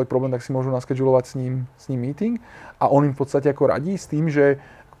majú akýkoľvek problém, tak si môžu naskedžulovať s ním meeting a on im v podstate ako radí s tým, že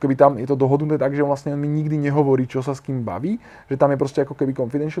keby tam je to dohodnuté tak, že vlastne on mi nikdy nehovorí, čo sa s kým baví, že tam je proste ako keby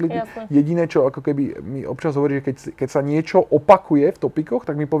confidentiality. Jasne. Jediné, čo ako keby mi občas hovorí, že keď sa niečo opakuje v topikoch,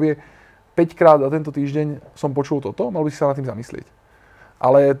 tak mi povie 5-krát za tento týždeň som počul toto, mal by si sa nad tým zamyslieť.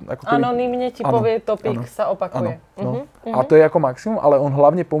 Ale ako keby, anonymne ti povie topik, sa opakuje. Áno. A to je ako maximum, ale on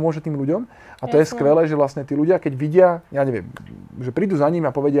hlavne pomôže tým ľuďom a to je skvelé, že vlastne tí ľudia, keď vidia, ja neviem, že prídu za ním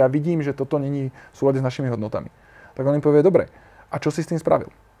a povedia, vidím, že toto není v súlade s našimi hodnotami, tak on im povie, dobre, a čo si s tým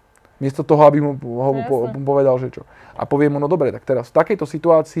spravil? Miesto toho, aby mu povedal, že čo. A povie mu, no dobre, tak teraz v takejto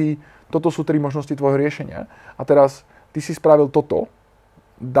situácii, toto sú 3 možnosti tvojho riešenia a teraz ty si spravil toto,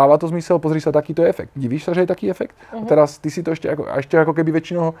 dáva to zmysel, pozri sa, takýto efekt. Divíš sa, že je taký efekt? A teraz ty si to ešte ako keby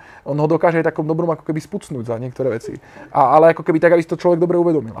väčšinou, on ho dokáže aj takom dobrom ako keby spucnúť za niektoré veci. Ale ako keby tak, aby si to človek dobre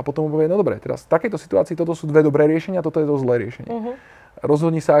uvedomil. A potom mu povie, no dobre, teraz v takejto situácii toto sú 2 dobré riešenia, toto je to zlé riešenie.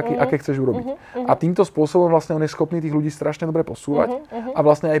 Rozhodni sa, aké chceš urobiť. A týmto spôsobom vlastne on je schopný tých ľudí strašne dobre posúvať a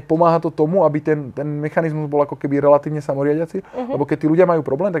vlastne aj pomáha to tomu, aby ten mechanizmus bol ako keby relatívne samoriadiaci, lebo keď tí ľudia majú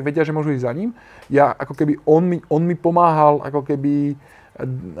problém, tak vedia, že môžu ísť za ním. Ja ako keby on mi pomáhal ako keby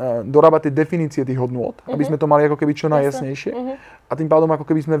dorábať tie definície tých hodnôt, aby sme to mali ako keby čo najjasnejšie. A tým pádom ako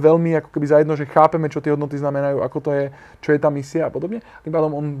keby sme veľmi ako keby zajedno, že chápeme, čo tie hodnoty znamenajú, ako to je, čo je tá misia a podobne. Tým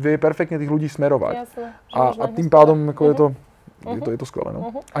pádom on vie perfektne tých ľudí smerovať. A tým pádom ako je to je to skvelé.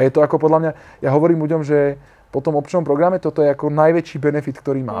 No. A je to ako podľa mňa, ja hovorím ľuďom, že po tom opčnom programe toto je ako najväčší benefit,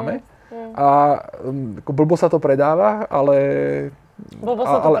 ktorý máme. A ako blbo sa to predáva, ale... Blbo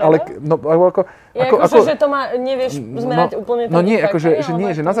sa to predáva? Že to nevieš zmerať úplne ten impact,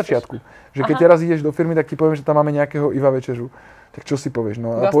 že na začiatku. Že keď teraz ideš do firmy, tak ti poviem, že tam máme nejakého Iva Večežu. Tak čo si povieš?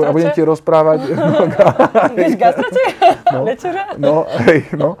 No, a budem ti rozprávať... Vieš, gastrote? Večera?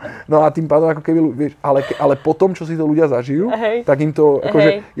 No a tým pádom, ako keby, vieš, ale potom, čo si to ľudia zažijú, tak im to,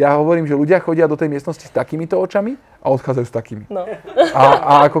 akože, ja hovorím, že ľudia chodia do tej miestnosti s takýmito očami a odchádzajú s takými. No.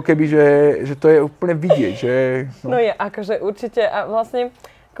 A ako keby, že to je úplne vidieť, že... No je, akože určite, a vlastne,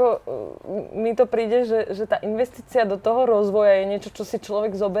 ako, mi to príde, že tá investícia do toho rozvoja je niečo, čo si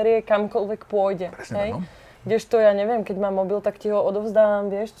človek zoberie kamkoľvek pôjde. Presne, no. Kdežto ja neviem, keď mám mobil, tak ti ho odovzdám,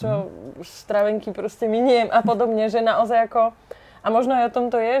 vieš čo, stravenky proste miniem a podobne, že naozaj ako... A možno aj o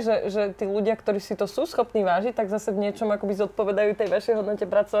tom to je, že tí ľudia, ktorí si to sú schopní vážiť, tak zase v niečom akoby zodpovedajú tej vašej hodnote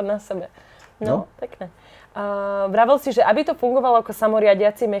pracovať na sebe. No. Pekné. Vravel si, že aby to fungovalo ako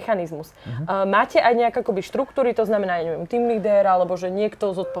samoriadiaci mechanizmus. Máte aj nejaké akoby štruktúry, to znamená, neviem, team leader, alebo že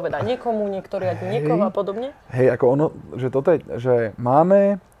niekto zodpovedá niekomu, niekto riadi niekoho a podobne? Hej, ako ono, že toto je, že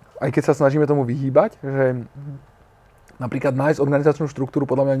máme... Aj keď sa snažíme tomu vyhýbať, že napríklad nájsť organizačnú štruktúru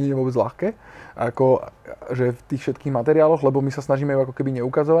podľa mňa nie je vôbec ľahké, ako že v tých všetkých materiáloch, lebo my sa snažíme ju ako keby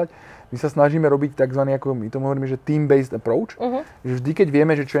neukazovať. My sa snažíme robiť tzv. Ako my tomu hovoríme, že team-based approach. Že vždy, keď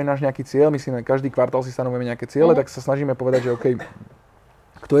vieme, že čo je náš nejaký cieľ, my si každý kvartál si stanovíme nejaké ciele, tak sa snažíme povedať, že OK,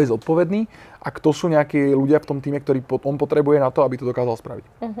 kto je zodpovedný a kto sú nejakí ľudia v tom týme, ktorí on potrebuje na to, aby to dokázal spraviť.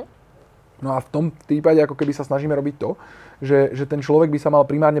 No a v tom prípade ako keby sa snažíme robiť to, že ten človek by sa mal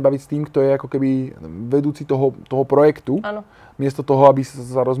primárne baviť s tým, kto je ako keby vedúci toho projektu. Áno. Miesto toho, aby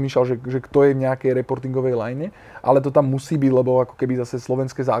sa rozmýšľal, že kto je v nejakej reportingovej line. Ale to tam musí byť, lebo ako keby zase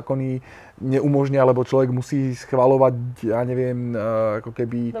slovenské zákony neumožnia, lebo človek musí schvaľovať, ja neviem, ako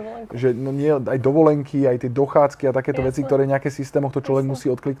keby, že nie, aj dovolenky, aj tie dochádzky a takéto veci, ktoré v nejakých systémoch to človek musí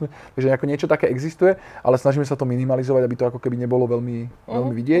odkliknúť. Takže niečo také existuje, ale snažíme sa to minimalizovať, aby to ako keby nebolo veľmi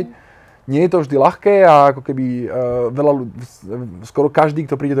vidieť. Nie je to vždy ľahké a ako keby skoro každý,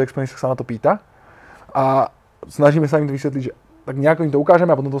 kto príde do Experience, sa na to pýta. A snažíme sa im to vysvetliť, že tak nejako im to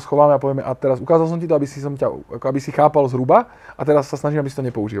ukážeme a potom to schováme a povieme, a teraz ukázal som ti to, aby si chápal zhruba a teraz sa snažím, aby si to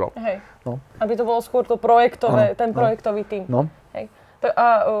nepoužíval. Hej. No. Aby to bolo skôr to projektové, ten projektový tím. No. Hej.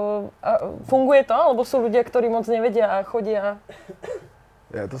 A funguje to, alebo sú ľudia, ktorí moc nevedia a chodia?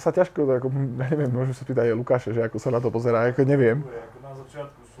 Ja, to sa ťažko, ako, neviem, môžem sa pýtať aj Lukáša, že ako sa na to pozerá, ako neviem. Ako na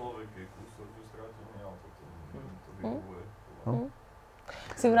začiatku človek je kúsok, že strátený, ale potom to vyhovuje.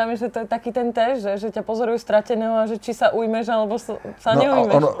 Si vravím, že to je taký ten test, že ťa pozorujú strateného a že či sa ujmeš, alebo sa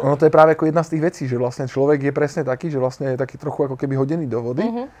neujmeš. Ono to je práve ako jedna z tých vecí, že vlastne človek je presne taký, že vlastne je taký trochu ako keby hodený do vody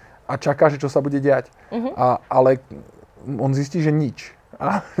a čaká, že čo sa bude diať. Ale on zistí, že nič.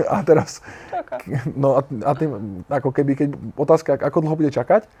 A teraz, no a tým, ako keby, keď otázka, ako dlho bude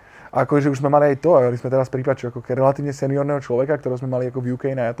čakať, a ako, že už sme mali aj to, a mali sme teraz prípad, čo ako relatívne seniorného človeka, ktorého sme mali ako v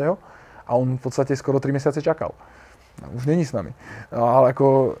UK najatého, a on v podstate skoro 3 mesiace čakal. Už není s nami. Ale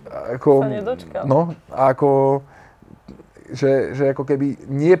ako sa nedočkal. No, a ako, že ako keby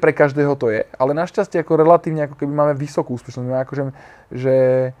nie pre každého to je, ale našťastie ako relatívne ako keby máme vysokú úspešnosť. Akože, že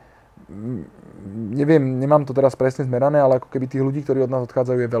neviem, nemám to teraz presne zmerané, ale ako keby tých ľudí, ktorí od nás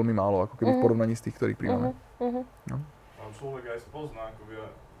odchádzajú, je veľmi málo, ako keby v porovnaní s tých, ktorých príjmame. No. Tam človek aj spozná ako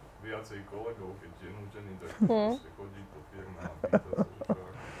viacej kolegov, keď je nútený, tak proste chodí po firme a pýta sa,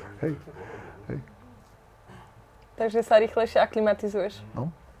 že čo, Hej. Takže sa rýchlejšie aklimatizuješ. No.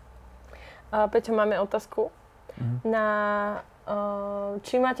 Peťo, máme otázku.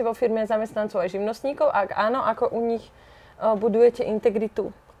 Či máte vo firme zamestnancov aj živnostníkov? Ak áno, ako u nich budujete integritu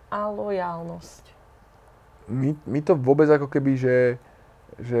a lojálnosť? My to vôbec ako keby, že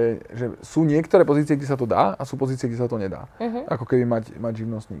sú niektoré pozície, kde sa to dá a sú pozície, kde sa to nedá. Ako keby mať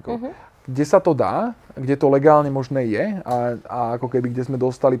živnostníkov. Kde sa to dá, kde to legálne možné je a ako keby, kde sme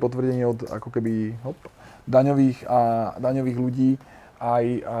dostali potvrdenie od ako keby daňových ľudí aj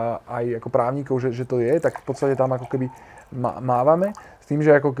ako právnikov, že to je, tak v podstate tam ako keby mávame. S tým, že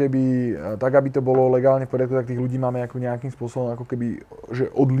ako keby, tak aby to bolo legálne v poriadku, tak tých ľudí máme ako nejakým spôsobom ako keby, že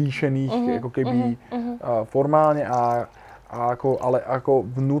odlíšených ako keby formálne ale ako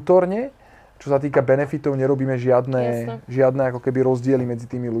vnútorne, čo sa týka benefitov, nerobíme žiadne ako keby rozdiely medzi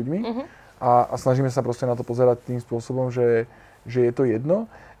tými ľuďmi a snažíme sa proste na to pozerať tým spôsobom, že je to jedno,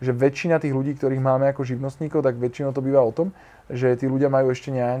 že väčšina tých ľudí, ktorých máme ako živnostníkov, tak väčšinou to býva o tom, že tí ľudia majú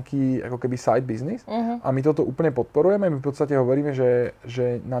ešte nejaký ako keby side business a my toto úplne podporujeme. My v podstate hovoríme, že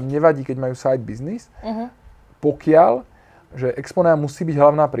nám nevadí, keď majú side business, pokiaľ, že Exponea musí byť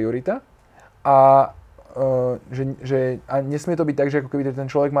hlavná priorita a a nesmie to byť tak, že ako keby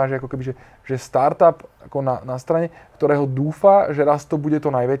ten človek má, že ako keby, že startup ako na strane, ktorého dúfa, že raz to bude to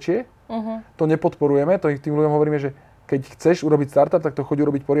najväčšie. To nepodporujeme, to tým ľuďom hovoríme, že keď chceš urobiť startup, tak to choď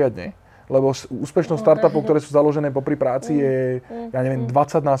urobiť poriadne. Lebo úspešnosť startupov, ktoré sú založené popri práci, je, ja neviem,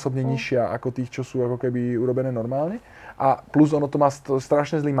 20-násobne nižšia ako tých, čo sú ako keby urobené normálne. A plus ono to má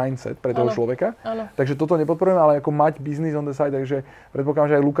strašne zlý mindset pre toho človeka. Ano. Takže toto nepodporujeme, ale ako mať business on the side, takže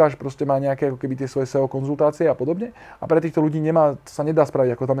predpokladám, že aj Lukáš proste má nejaké ako keby tie svoje SEO konzultácie a podobne. A pre týchto ľudí sa nedá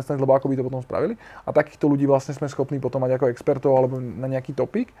spraviť ako zamestnanec, lebo ako by to potom spravili. A takých ľudí vlastne sme schopní potom mať ako expertov alebo na nejaký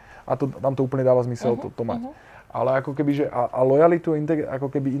topik a tam to úplne dáva zmysel to mať. Ale ako keby, že a lojalitu, ako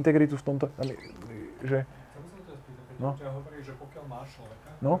keby integritu v tomto, že... Chcem sa to spýtať, keď hovorí, že pokiaľ máš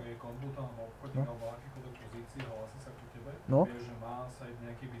človeka, ktorý je konzultant alebo obchodník alebo akýkoľvek pozícii, hlási sa ku tebe, vie, že má sa ísť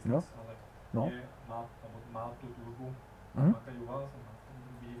nejaký biznis, ale má tú túžbu makať u vás a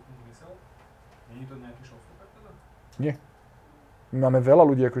vidí v tom zmysel? Nie je to nejaký showstopper teda? Nie. My máme veľa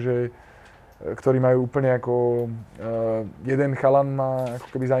ľudí, akože, ktorí majú úplne ako... jeden chalan má ako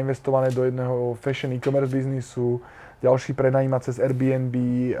keby zainvestované do jedného fashion e-commerce biznisu, ďalší prenajíma cez Airbnb,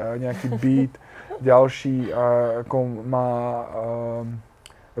 nejaký byt, ďalší ako má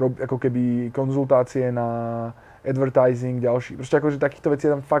ako keby konzultácie na advertising, ďalší. Proste akože takýchto vecí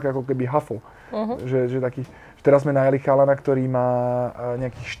je tam fakt ako keby hafo. Že teraz sme najali chalana, ktorý má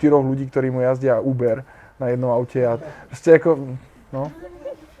nejakých 4 ľudí, ktorí mu jazdia Uber na jednom aute a proste ako... No.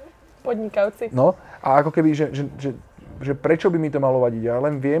 Podnikavci. No, a ako keby, že prečo by mi to malo vadiť? Ja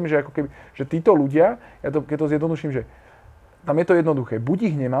len viem, že ako keby, že títo ľudia, keď to zjednoduším, že tam je to jednoduché. Buď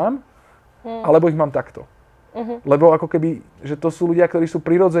ich nemám, alebo ich mám takto. Lebo ako keby, že to sú ľudia, ktorí sú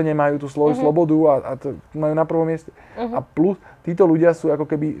prirodzene, majú tú svoju slobodu a to majú na prvom mieste. A plus, títo ľudia sú ako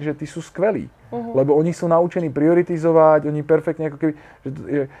keby, že tí sú skvelí. Lebo oni sú naučení prioritizovať, oni perfektne ako keby,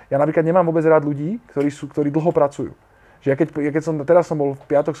 že ja napríklad nemám vôbec rád ľudí, ktorí dlho pracujú. Že teraz som bol, v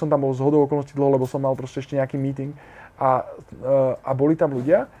piatok som tam bol zhodou okolností dlho, lebo som mal proste ešte nejaký meeting a boli tam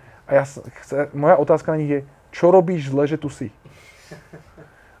ľudia a moja otázka na nich je, čo robíš zle, že tu si?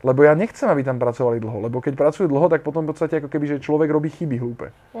 Lebo ja nechcem, aby tam pracovali dlho, lebo keď pracujú dlho, tak potom v podstate ako keby, že človek robí chyby hlúpe.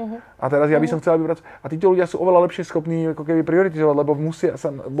 A teraz ja by som chcel, aby pracovali. A títo ľudia sú oveľa lepšie schopní ako keby prioritizovať, lebo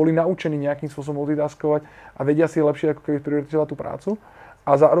boli naučení nejakým spôsobom multitaskovať a vedia si lepšie ako keby prioritizovať tú prácu.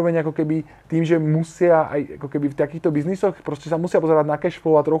 A zároveň ako keby tým, že musia aj ako keby v takýchto biznisoch, proste sa musia pozerať na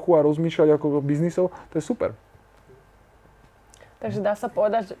cashflow a trochu a rozmýšľať ako biznisov, to je super. Takže dá sa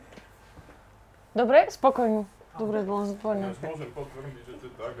povedať, že... Dobre, spokojne. Dobre, bolo zodpovedné. Ja môžem potvrdiť, že to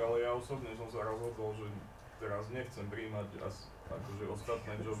je tak, ale ja osobne som sa rozhodol, že teraz nechcem prijímať akože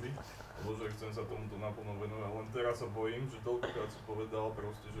ostatné joby, lebo že chcem sa tomuto naplno venovať. Len teraz sa bojím, že toľkokrát si povedal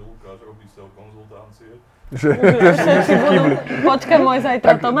proste, že Lukáš robí SEO konzultácie. Počkaj, môj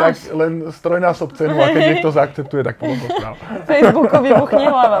zajtra to máš. Tak len strojnásob cenu a keď niekto zaakceptuje, tak potom to správ. Facebooku vybuchne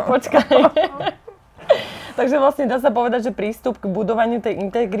hlava, počkaj. Takže vlastne dá sa povedať, že prístup k budovaniu tej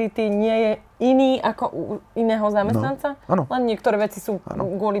integrity nie je iný ako u iného zamestnanca? Áno. Len niektoré veci sú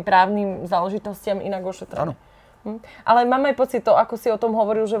kvôli právnym záležitostiam inak ošetrené. Áno. Ale mám aj pocit to, ako si o tom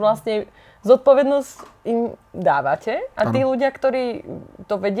hovoril, že vlastne zodpovednosť im dávate a tí ľudia, ktorí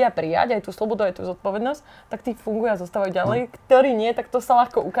to vedia prijať, aj tú slobodu, aj tú zodpovednosť, tak tí fungujú a zostávajú ďalej. Ktorí nie, tak to sa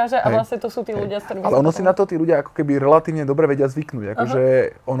ľahko ukáže a vlastne to sú tí ľudia, s ktorými... Ale ono si na to tí ľudia ako keby relatívne dobre vedia zvyknúť. Akože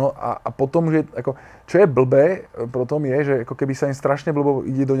ono, a potom, že ako, čo je blbé potom je, že ako keby sa im strašne blbo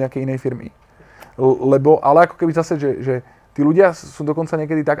ide do nejakej inej firmy. Ale ako keby zase, že tí ľudia sú dokonca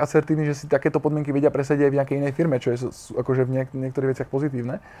niekedy tak asertívni, že si takéto podmienky vedia presadiť aj v nejakej inej firme, čo je akože v niektorých veciach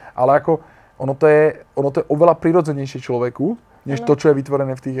pozitívne. Ale ako ono to je oveľa prirodzenejšie človeku, než to, čo je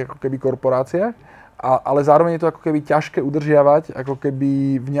vytvorené v tých ako keby korporáciách. Ale zároveň je to ako keby ťažké udržiavať ako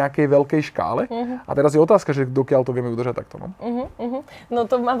keby v nejakej veľkej škále. A teraz je otázka, že dokiaľ to vieme udržať takto. No, no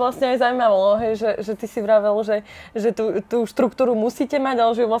to ma vlastne aj zaujímalo, hej, že ty si vravel, že tú štruktúru musíte mať,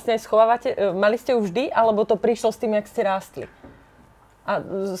 ale že ju vlastne aj schovávate. Mali ste ju vždy, alebo to prišlo s tým, jak ste rástli? A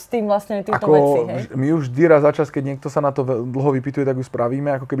s tým vlastne tieto veci, hej? My už vždy raz za čas, keď niekto sa na to dlho vypytuje, tak ju spravíme,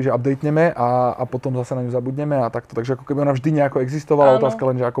 ako keby, že updateneme a potom zase na ňu zabudneme a takto. Takže ako keby ona vždy nejako existovala, otázka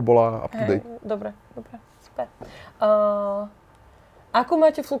len, že ako bola up to date. Dobre, super. Akú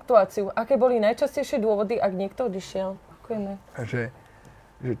máte fluktuáciu? Aké boli najčastejšie dôvody, ak niekto odišiel? Ďakujeme. Že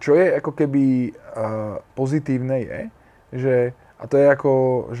čo je ako keby pozitívne je, že, a to je ako,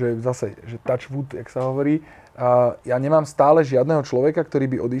 že zase, že touch wood, jak sa hovorí, ja nemám stále žiadneho človeka, ktorý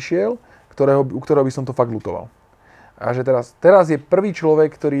by odišiel, u ktorého by som to fakt ľutoval. A že teraz je prvý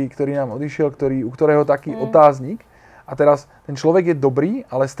človek, ktorý nám odišiel, u ktorého taký otáznik. A teraz ten človek je dobrý,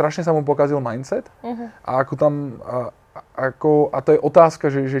 ale strašne sa mu pokazil mindset. A ako tam, a to je otázka,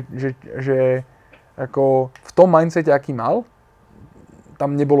 že ako v tom mindsete, aký mal,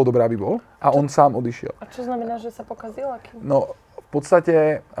 tam nebolo dobré, aby bol a on sám odišiel. A čo znamená, že sa pokazil? Aký? No, v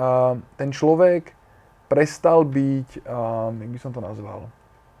podstate ten človek prestal byť, jak by som to nazval,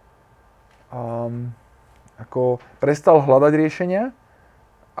 ako prestal hľadať riešenia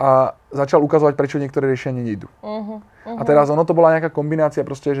a začal ukazovať, prečo niektoré riešenia nejdú. A teraz ono to bola nejaká kombinácia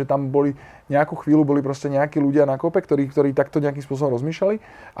proste, že tam boli nejakú chvíľu, boli proste nejakí ľudia na kope, ktorí takto nejakým spôsobom rozmýšľali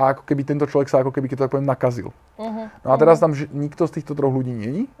a ako keby tento človek sa ako keby, keď to tak poviem, nakazil. No a teraz tam nikto z týchto troch ľudí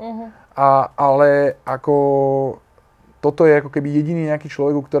není, ale ako toto je ako keby jediný nejaký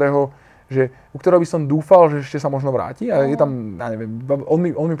človek, u ktorého by som dúfal, že ešte sa možno vráti a je tam, ja neviem,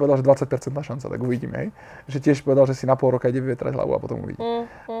 on mi povedal, že 20% šanca, tak uvidíme, hej. Že tiež povedal, že si na pol roka ide vyvetrať hlavu a potom uvidí.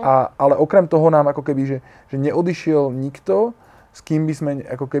 Ale okrem toho nám ako keby, že neodišiel nikto, s kým by sme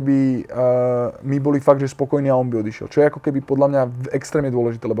ako keby my boli fakt, že spokojní a on by odišiel. Čo je ako keby podľa mňa extrémne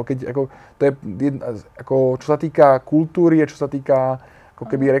dôležité, lebo keď ako, to je ako, čo sa týka kultúry a čo sa týka ako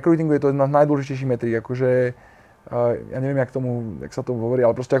keby recruitingu, je to jedna z najdôležitejších metrík, akože ja neviem, jak sa to hovorí,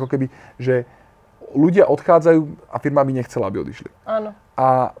 ale proste ako keby, že ľudia odchádzajú a firma by nechcela, aby odišli. Áno.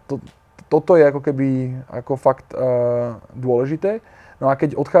 A toto je ako keby ako fakt dôležité. No a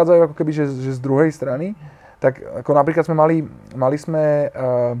keď odchádzajú ako keby, že z druhej strany, tak ako napríklad sme mali sme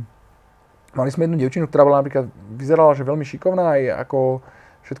jednu dievčinu, ktorá bola napríklad, vyzerala, že veľmi šikovná, aj ako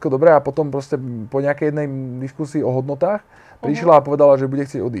všetko dobré a potom proste po nejakej jednej diskusii o hodnotách prišla a povedala, že bude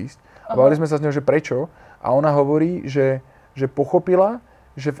chcieť odísť. A bavili sme sa s ňou, že prečo. A ona hovorí, že pochopila,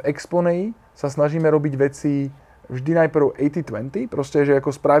 že v Exponei sa snažíme robiť veci vždy najprv 80-20, proste, že ako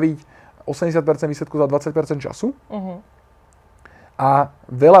spraviť 80% výsledku za 20% času. A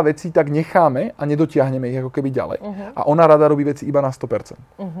veľa vecí tak necháme a nedotiahneme ich ako keby ďalej. A ona rada robí veci iba na 100%.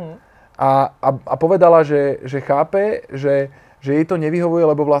 A povedala, že chápe, že jej to nevyhovuje,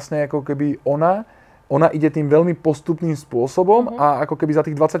 lebo vlastne ako keby ona ide tým veľmi postupným spôsobom a ako keby za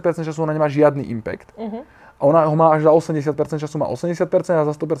tých 20% času ona nemá žiadny impact. A ona ho má až za 80% času má 80% a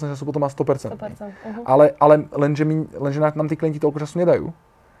za 100% času potom má 100%. Ale lenže nám tí klienti toľko času nedajú.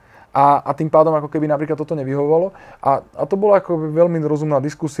 A tým pádom ako keby napríklad toto nevyhovovalo. A to bola ako veľmi rozumná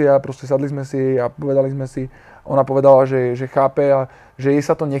diskusia, proste sadli sme si a povedali sme si, ona povedala, že chápe a že jej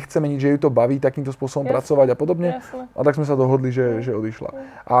sa to nechce meniť, že ju to baví takýmto spôsobom pracovať a podobne. A tak sme sa dohodli, že odišla.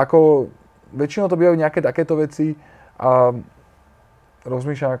 A ako väčšinou to bývajú nejaké takéto veci a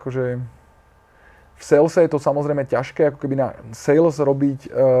rozmýšľam akože v salese je to samozrejme ťažké, ako keby na sales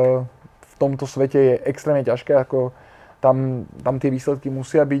robiť v tomto svete je extrémne ťažké, ako tam tie výsledky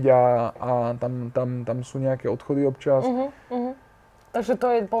musia byť a tam sú nejaké odchody občas. Takže to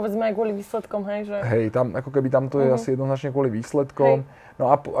je povedzme aj kvôli výsledkom, hej? Že... Hej, tam ako keby tam to je asi jednoznačne kvôli výsledkom. Hej. No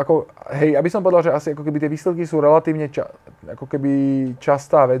a aby som povedal, že asi ako keby tie výsledky sú relatívne ako keby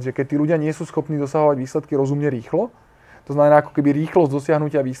častá vec, že keď tí ľudia nie sú schopní dosahovať výsledky rozumne rýchlo, to znamená ako keby rýchlosť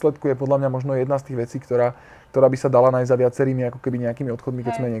dosiahnutia výsledku je podľa mňa možno jedna z tých vecí, ktorá by sa dala nájsť za viacerými ako keby nejakými odchodmi,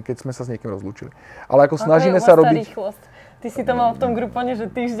 keď sme sa s niekým rozlúčili. Ale ako snažíme sa robiť... Rýchlosť. Ty si to mal v tom Groupone, že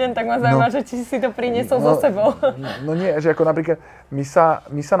týždeň, tak ma zaujíma, že či si to priniesol so sebou. No nie, že ako napríklad my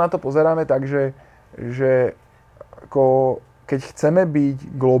sa na to pozeráme tak, že ako keď chceme byť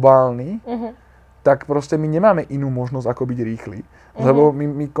globálni, tak proste my nemáme inú možnosť ako byť rýchli. Lebo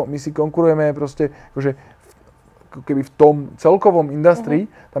my si konkurujeme proste, akože keby v tom celkovom industrii,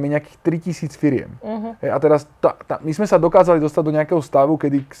 tam je nejakých 3000 firiem. A teraz my sme sa dokázali dostať do nejakého stavu,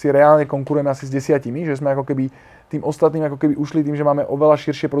 kedy si reálne konkurujeme asi s 10, že sme ako keby tým ostatným ako keby ušli tým, že máme oveľa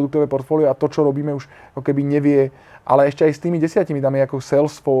širšie produktové portfólio a to, čo robíme, už ako keby nevie, ale ešte aj s tými 10 tam je ako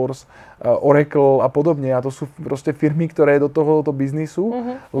Salesforce, Oracle a podobne a to sú proste firmy, ktoré do tohoto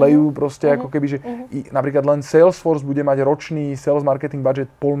biznisu lejú proste ako keby, že napríklad len Salesforce bude mať ročný sales marketing budget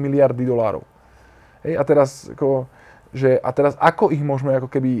 $500 miliardy. Hej, a teraz ako môžeme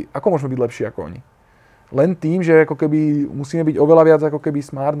byť lepší ako oni? Len tým, že ako keby musíme byť oveľa viac ako keby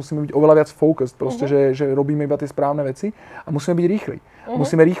smart, musíme byť oveľa viac focused, proste, že robíme iba tie správne veci a musíme byť rýchli.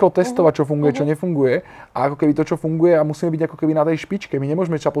 Musíme rýchlo testovať, čo funguje, čo nefunguje a ako keby to, čo funguje a musíme byť ako keby na tej špičke. My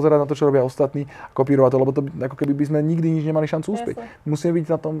nemôžeme sa pozerať na to, čo robia ostatní a kopírovať to, lebo to ako keby by sme nikdy nič nemali šancu úspieť. Musíme byť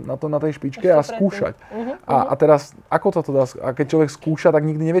na tej špičke a skúšať. A teraz, ako to dá, a keď človek skúša, tak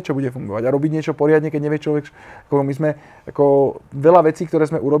nikdy nevie, čo bude fungovať. A robiť niečo poriadne, keď nevie človek, ako my sme, ako veľa vecí, ktoré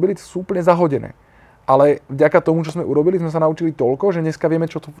sme urobili, sú úplne zahodené. Ale vďaka tomu, čo sme urobili, sme sa naučili toľko, že dneska vieme,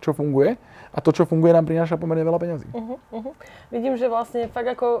 čo funguje a to, čo funguje, nám prináša pomerne veľa peňazí. Vidím, že vlastne fakt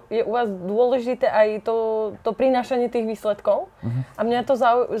ako je u vás dôležité aj to prinášanie tých výsledkov. A mňa to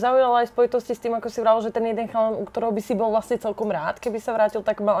zaujalo aj v spojitosti s tým, ako si vravel, že ten jeden chalan, u ktorého by si bol vlastne celkom rád, keby sa vrátil,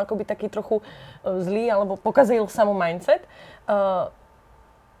 tak mal akoby taký trochu zlý alebo pokazil sa mu mindset.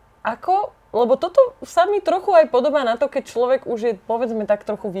 Ako lebo toto sa mi trochu aj podobá na to, keď človek už je, povedzme, tak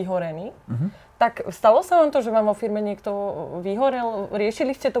trochu vyhorený. Tak stalo sa vám to, že vám vo firme niekto vyhorel?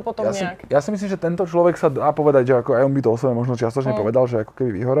 Riešili ste to potom nejak? Ja si myslím, že tento človek sa dá povedať, že ako aj on by to o sebe možno čiastočne povedal, že ako keby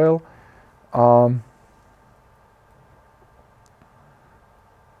vyhorel.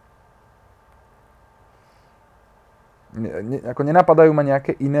 Ako nenapadajú ma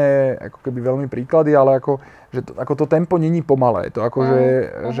nejaké iné ako keby veľmi príklady, ale ako to tempo není pomalé. To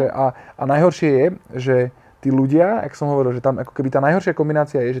a najhoršie je, že tí ľudia, ako som hovoril, že tam ako keby tá najhoršia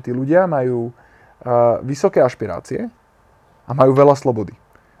kombinácia je, že tí ľudia majú vysoké ašpirácie a majú veľa slobody.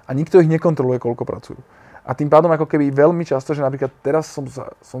 A nikto ich nekontroluje, koľko pracujú. A tým pádom ako keby veľmi často, že napríklad teraz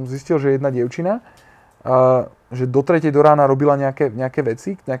som zistil, že jedna dievčina, že do 3:00 do rána robila nejaké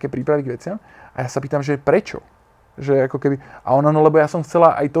veci, nejaké prípravy k veciam a ja sa pýtam, že prečo? Že ako keby, a ona, no lebo ja som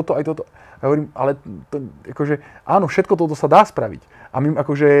chcela aj toto. Ja hovorím, ale to, akože, áno, všetko toto sa dá spraviť. A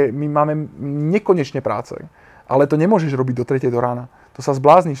my máme nekonečne práce. Ale to nemôžeš robiť do 3:00 do rána. To sa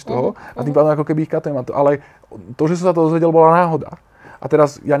zblázniš z toho a tým pádom ako keby ich katujem. Ale to, že som sa to dozvedel, bola náhoda. A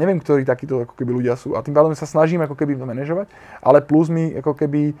teraz ja neviem, ktorí takíto ako keby ľudia sú. A tým pádom sa snažím ako keby to manažovať, ale plus mi ako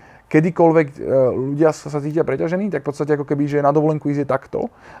keby kedykoľvek ľudia sa cítia preťažení, tak v podstate ako keby, že na dovolenku ísť je takto.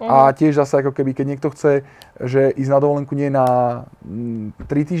 A tiež zase ako keby, keď niekto chce, že ísť na dovolenku nie na 3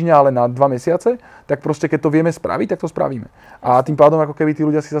 týždňa, ale na 2 mesiace, tak proste keď to vieme spraviť, tak to spravíme. A tým pádom ako keby tí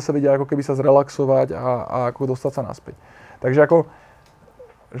ľudia si zase vedia ako keby sa zrelaxovať a ako dostať sa naspäť. Takže ako,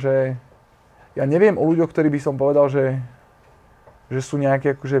 že ja neviem o ľuďoch, ktorí by som povedal, že sú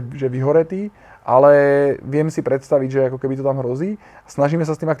nejaké akože, že vyhoretí, ale viem si predstaviť, že ako keby to tam hrozí. Snažíme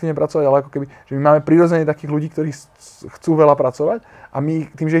sa s tým aktívne pracovať, ale ako keby, že my máme prirodzene takých ľudí, ktorí chcú veľa pracovať a my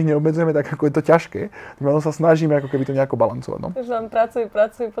tým, že ich neobmedzujeme, tak ako je to ťažké, tým sa snažíme ako keby to nejako balancovať. No. Že vám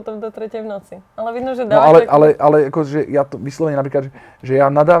pracujú potom do 3:00 v noci. Ale vidno, že dávate... No ale akože ja to vyslovene napríklad, že ja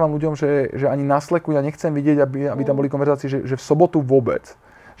nadávam ľuďom, že ani na Slacku ja nechcem vidieť, aby tam boli konverzácie, že v sobotu vôbec.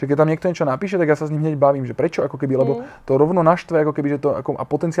 Že keď tam niekto niečo napíše, tak ja sa s ním hneď bavím, že prečo, ako keby, lebo to rovno naštve, ako keby, že to ako, a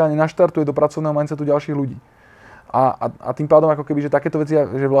potenciálne naštartuje do pracovného mindsetu ďalších ľudí. A tým pádom, ako keby, že takéto veci,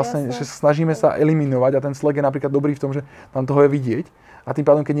 že vlastne, že snažíme sa eliminovať a ten Slack je napríklad dobrý v tom, že tam toho je vidieť. A tým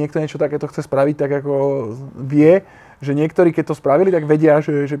pádom, keď niekto niečo takéto chce spraviť, tak ako vie, že niektorí, keď to spravili, tak vedia,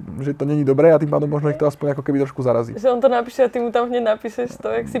 že to není dobré a tým pádom možno ich to aspoň ako keby trošku zarazí. Že on to napíše a ty mu tam hneď napíšeš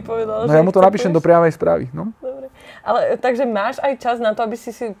to, jak si povedal. No ja mu to napíšem do priamej správy, no. Dobre. Ale takže máš aj čas na to, aby si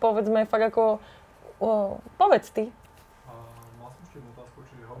povedzme fakt ako, povedz ty. Mal som ešte jednu otázku,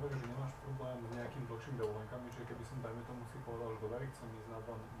 čiže hovoríš, že nemáš problém s nejakým dlhším dovolenkami, čiže keby som dajme tomu si povedal, že dobre, chcem ísť na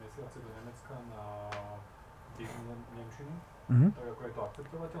 2 mesiace do Nemecka na nemčinu, tak ako je to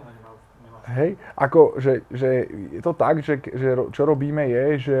akceptovateľné? Hej, ako, že je to tak, že čo robíme je,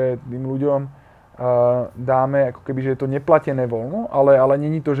 že tým ľuďom dáme ako keby, že je to neplatené voľno, ale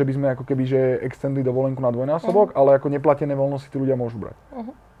není to, že by sme ako keby, že extendli dovolenku na dvojnásobok, ale ako neplatené voľno si tí ľudia môžu brať.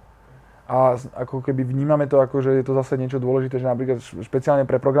 A ako keby vnímame to ako, že je to zase niečo dôležité, že napríklad špeciálne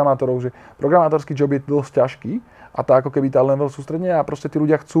pre programátorov, že programátorský job je dosť ťažký a tá ako keby tá level sústredenia a proste tí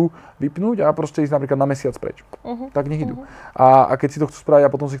ľudia chcú vypnúť a proste ísť napríklad na mesiac preč. Tak nech idú. A keď si to chcú spraviť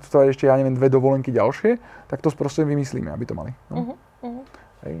a potom si chcú spraviť ešte, ja neviem, 2 dovolenky ďalšie, tak to proste vymyslíme, aby to mali. No.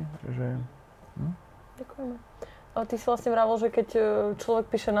 Hej, že... Ďakujeme. A ty si vlastne vravel, že keď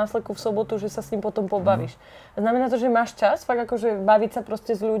človek píše na Slacku v sobotu, že sa s ním potom pobavíš. Znamená to, že máš čas fakt akože baviť sa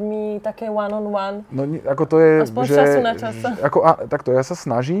proste s ľuďmi také one-on-one? No ako to je, aspoň že... času na čas. Takto, ja sa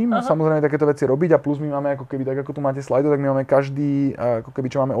snažím samozrejme takéto veci robiť a plus my máme ako keby, tak ako tu máte slajdo, tak my máme každý, ako keby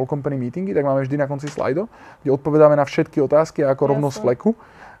čo máme all company meetingy, tak máme vždy na konci slajdo, kde odpovedáme na všetky otázky ako rovno z fleku.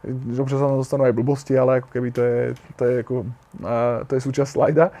 Občas sa nám dostanú aj blbosti, ale ako keby to je súčasť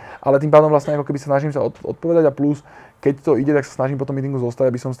slajda. Ale tým pádom vlastne ako keby sa snažím sa odpovedať a plus, keď to ide, tak sa snažím po tom meetingu zostať,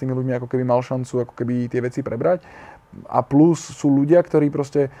 aby som s tými ľuďmi ako keby mal šancu ako keby tie veci prebrať. A plus sú ľudia, ktorí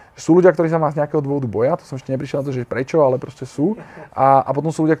sa ma z nejakého dôvodu boja, to som ešte neprišiel na to, že prečo, ale proste sú. A potom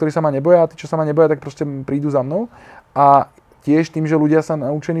sú ľudia, ktorí sa ma neboja a tí, čo sa ma neboja, tak proste prídu za mnou. A tiež tým, že ľudia sa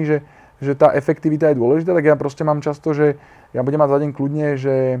naučení, že tá efektivita je dôležitá, tak ja proste mám často, že ja budem mať za deň kľudne,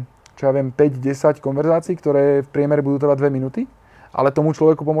 že čo ja viem, 5-10 konverzácií, ktoré v priemere budú trvať 2 minúty, ale tomu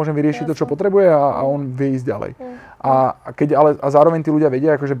človeku pomôžem vyriešiť to, čo potrebuje a on vie ísť ďalej. A zároveň tí ľudia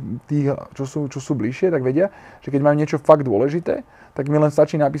vedia, akože tí, čo sú bližšie, tak vedia, že keď majú niečo fakt dôležité, tak mi len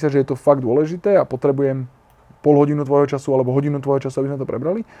stačí napísať, že je to fakt dôležité a potrebujem pol hodinu tvojho času alebo hodinu tvojho času, aby sme to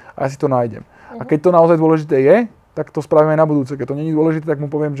prebrali a ja si to nájdem. A keď to naozaj dôležité je, tak to spravíme na budúce. Keď to nie je dôležité, tak mu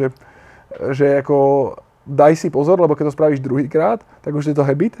poviem, že ako daj si pozor, lebo keď to spravíš druhýkrát, tak už je to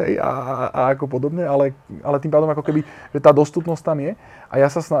habit, hej, a ako podobne, ale tým pádom ako keby, že tá dostupnosť tam je a ja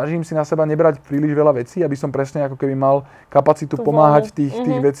sa snažím si na seba nebrať príliš veľa vecí, aby som presne ako keby mal kapacitu pomáhať v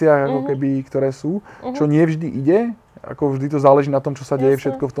tých veciach, ako keby, ktoré sú, čo nie vždy ide, ako vždy to záleží na tom, čo sa deje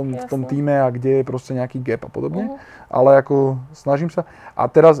všetko v tom tíme a kde je proste nejaký gap a podobne, ale ako snažím sa a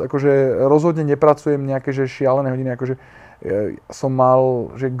teraz akože rozhodne nepracujem nejaké že šialené hodiny, akože som mal,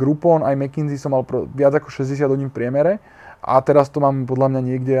 že Groupon aj McKinsey som mal viac ako 60 hodín v priemere a teraz to mám podľa mňa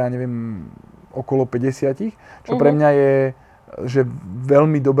niekde, ja neviem, okolo 50, čo pre mňa je že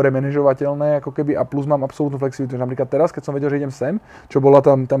veľmi dobre manažovateľné ako keby a plus mám absolútnu flexibilitu. Napríklad teraz, keď som vedel, že idem sem, čo bola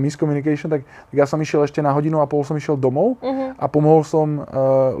tam miscommunication, tak ja som išiel ešte na hodinu a pol som išiel domov a pomohol som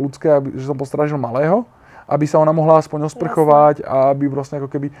ľudské, že som postrážil malého, aby sa ona mohla aspoň osprchovať a aby proste ako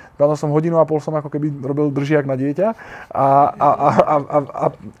keby, dávno som hodinu a pol som ako keby robil držiak na dieťa,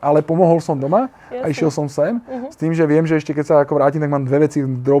 ale pomohol som doma a išiel som sem s tým, že viem, že ešte keď sa ako vrátim, tak mám dve veci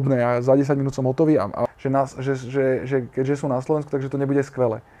drobné a za 10 minút som hotový a že keďže sú na Slovensku, takže to nebude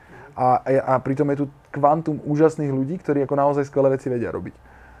skvelé. A pritom je tu kvantum úžasných ľudí, ktorí ako naozaj skvelé veci vedia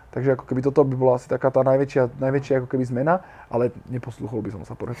robiť. Takže ako keby toto by bola asi taká tá najväčšia ako keby zmena, ale neposlúchol by som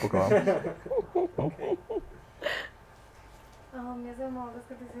sa, predpokladám. Mňa zaujímalo,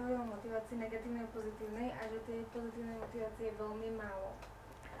 že ty si hovoril o motivácii negatívnej a pozitívnej a že tej pozitívnej motivácie je veľmi málo.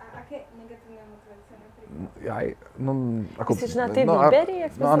 A aké negatívne motivácie napríklad? Myslíš na tie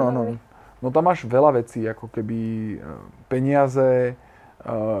výbery? No tam máš veľa vecí, ako keby peniaze,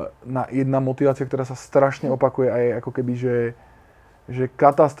 jedna motivácia, ktorá sa strašne opakuje a je ako keby, že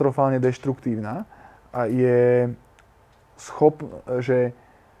katastrofálne deštruktívna a je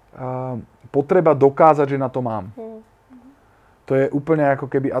potreba dokázať, že na to mám. To je úplne ako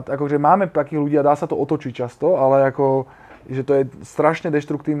keby, akože máme takých ľudí a dá sa to otočiť často, ale ako, že to je strašne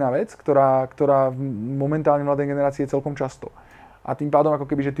deštruktívna vec, ktorá momentálne v mladej generácii je celkom často. A tým pádom ako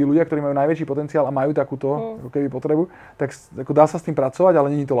keby, že tí ľudia, ktorí majú najväčší potenciál a majú takúto ako keby potrebu, tak ako dá sa s tým pracovať, ale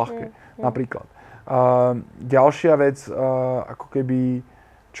nie je to ľahké, napríklad. Ďalšia vec, ako keby,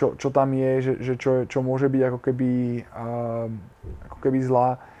 čo tam je, že čo môže byť ako keby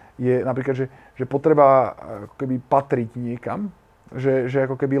zlá, je napríklad, že potreba ako keby patriť niekam, že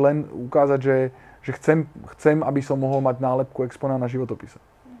ako keby len ukázať, že chcem, aby som mohol mať nálepku exponát na životopise.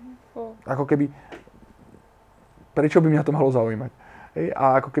 Ako keby, prečo by mňa to malo zaujímať?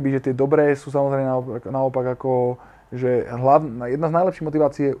 A ako keby, že tie dobré sú samozrejme naopak ako, že jedna z najlepších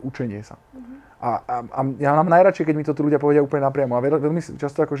motivácií je učenie sa. A ja mám najradšej, keď mi to tí ľudia povedia úplne napriamo. A veľmi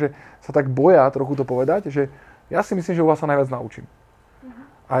často akože sa tak boja trochu to povedať, že ja si myslím, že u vás sa najviac naučím.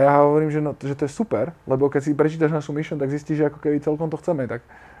 A ja hovorím, že to je super, lebo keď si prečítaš našu mission, tak zistíš, že ako keby celkom to chceme, tak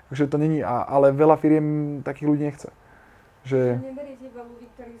že to není, ale veľa firiem takých ľudí nechce. Že... Neberiete iba ľudí,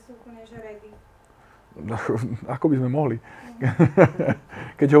 ktorí sú úplne že ready. Ako by sme mohli.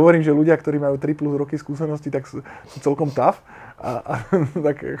 Keď hovorím, že ľudia, ktorí majú 3+ roky skúsenosti, tak sú celkom tough.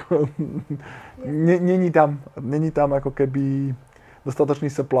 Tak ako, není tam ako keby dostatočný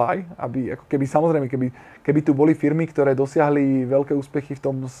supply, aby ako keby samozrejme, keby tu boli firmy, ktoré dosiahli veľké úspechy v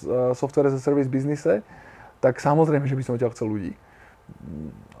tom software as a service biznise, tak samozrejme, že by som odtiaľ chcel ľudí.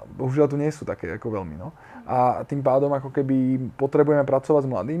 Bohužiaľ tu nie sú také ako veľmi, no. A tým pádom ako keby potrebujeme pracovať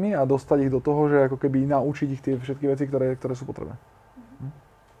s mladými a dostať ich do toho, že ako keby naučiť ich tie všetky veci, ktoré sú potrebné.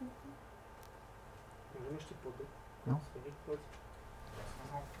 Môžem ešte povedať? No.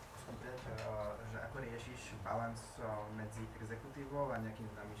 Že ako riešiš balans medzi exekutívou a nejakým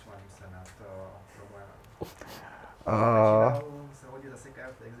zamýšľaním sa nad problémom. Sa ľudia zasekajú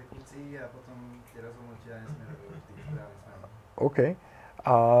v tej exekúcii a potom tie rozhodnutia nesmerujú v tých správnych smerom. OK.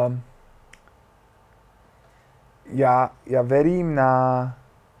 Ja verím na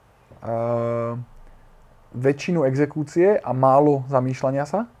väčšinu exekúcie a málo zamýšľania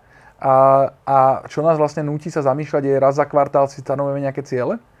sa. A čo nás vlastne núti sa zamýšľať je raz za kvartál si stanovujeme nejaké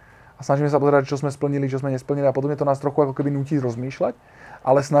ciele a snažíme sa pozerať, čo sme splnili, čo sme nesplnili a podobne to nás trochu ako keby núti rozmýšľať,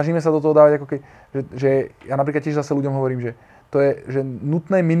 ale snažíme sa do toho dávať ako keby, že ja napríklad tiež zase ľuďom hovorím, že to je že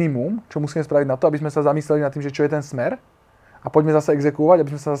nutné minimum, čo musíme spraviť na to, aby sme sa zamysleli nad tým, že čo je ten smer a poďme zase exekúvať,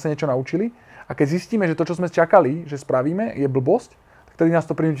 aby sme sa zase niečo naučili a keď zistíme, že to, čo sme čakali, že spravíme, je blbosť, tak tedy nás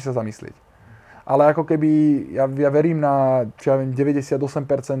to prinúti sa zamyslieť. Ale ako keby ja verím na 98%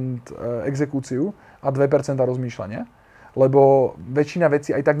 exekúciu a 2% rozmýšľania, lebo väčšina vecí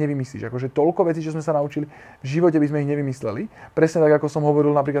aj tak nevymyslíš. Akože toľko vecí, čo sme sa naučili, v živote by sme ich nevymysleli. Presne tak, ako som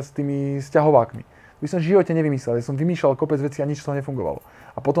hovoril napríklad s tými sťahovákmi. By som v živote nevymyslel, ja som vymýšľal kopec vecí a nič z toho nefungovalo.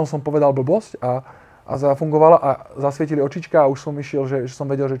 A potom som povedal blbosť a zafungovala a zasvietili očička a už som išiel, že som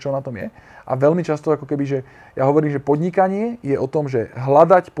vedel, že čo na tom je. A veľmi často ako keby, že ja hovorím, že podnikanie je o tom, že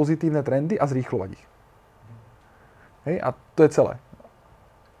hľadať pozitívne trendy a zrýchlovať ich. Hej? A to je celé.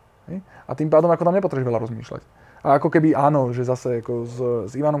 Hej? A tým pádom ako tam nepotrebuješ veľa rozmýšľať. A ako keby áno, že zase ako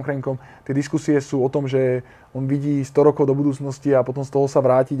s Ivanom Krenkom tie diskusie sú o tom, že on vidí 100 rokov do budúcnosti a potom z toho sa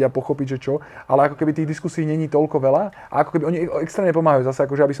vrátiť a pochopiť, že čo. Ale ako keby tých diskusí není toľko veľa a ako keby oni extrémne pomáhajú. Zase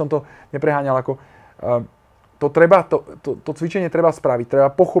akože aby som to nepreháňal, ako to cvičenie treba spraviť,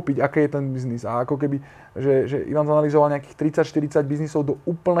 treba pochopiť, aký je ten biznis. A ako keby, že Ivan zanalizoval nejakých 30-40 biznisov do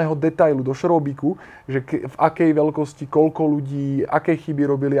úplného detailu, do šrobíku, že v akej veľkosti, koľko ľudí, aké chyby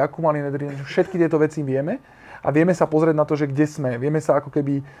robili, akú mali nedrien, všetky tieto veci vieme. A vieme sa pozrieť na to, že kde sme. Vieme sa ako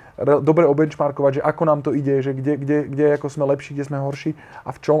keby dobre obenchmarkovať, že ako nám to ide, že kde ako sme lepší, kde sme horší a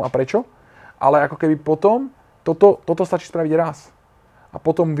v čom a prečo. Ale ako keby potom toto stačí spraviť raz. A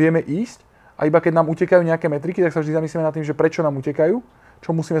potom vieme ísť a iba keď nám utekajú nejaké metriky, tak sa vždy zamyslíme nad tým, že prečo nám utekajú, čo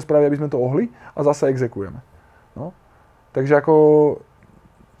musíme spraviť, aby sme to ohli a zase exekujeme. No. Takže ako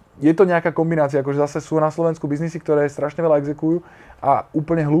je to nejaká kombinácia, akože zase sú na Slovensku biznisy, ktoré strašne veľa exekujú a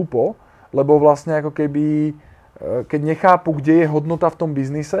úplne hlúpo, lebo vlastne ako keby keď nechápu, kde je hodnota v tom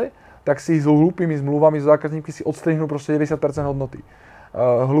biznise, tak si s hlúpými zmluvami s zákazníkmi si odstrihnú proste 90% hodnoty.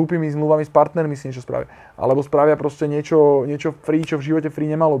 Hlúpými zmluvami s partnermi si niečo spravia. Alebo spravia proste niečo free, čo v živote free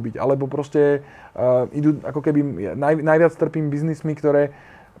nemalo byť. Alebo proste idú, ako keby najviac trpím biznismi, ktoré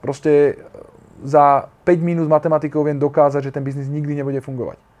proste za 5 minút matematikou viem dokázať, že ten biznis nikdy nebude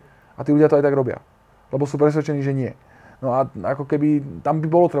fungovať. A tí ľudia to aj tak robia. Lebo sú presvedčení, že nie. No a ako keby, tam by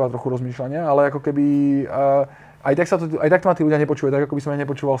bolo treba trochu rozmýšľania, ale ako keby aj tak to ma tí ľudia nepočúvajú, tak ako by som ja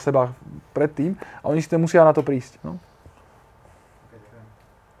nepočúval seba predtým a oni si to musia na to prísť. No.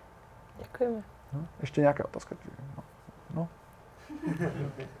 Ďakujeme. No, ešte nejaká otázka? No.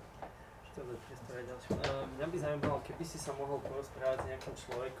 Mňa by zaujímalo, keby si sa mohol porozprávať s nejakým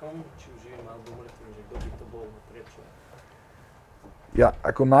človekom, či už živým alebo mŕtvým, že kto by to bol, prečo? Ja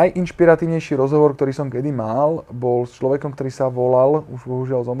ako najinšpiratívnejší rozhovor, ktorý som kedy mal, bol s človekom, ktorý sa volal, už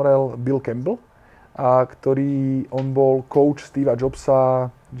bohužiaľ zomrel, Bill Campbell, a on bol coach Steva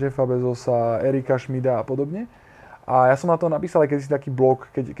Jobsa, Jeffa Bezosa, Erika Schmida a podobne. A ja som na to napísal aj kedysi taký blog,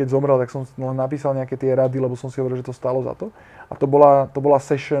 keď zomrel, tak som napísal nejaké tie rady, lebo som si hovoril, že to stálo za to. A to bola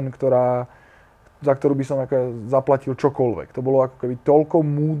session, za ktorú by som zaplatil čokoľvek. To bolo ako keby toľko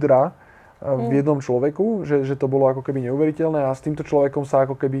múdra v jednom človeku, že to bolo ako keby neuveriteľné a s týmto človekom sa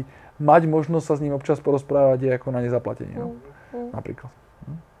ako keby mať možnosť sa s ním občas porozprávať je ako na nezaplatenie. No? Napríklad.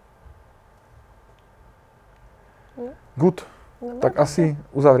 Good. Tak asi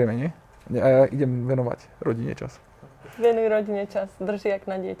uzavrieme, nie? A ja idem venovať rodine čas. Venuj rodine čas. Drží jak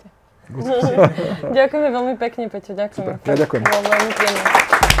na dieťa. Ďakujeme veľmi pekne, Peťo. Ďakujeme. Super. Ja ďakujem. Bolo veľmi príjemné.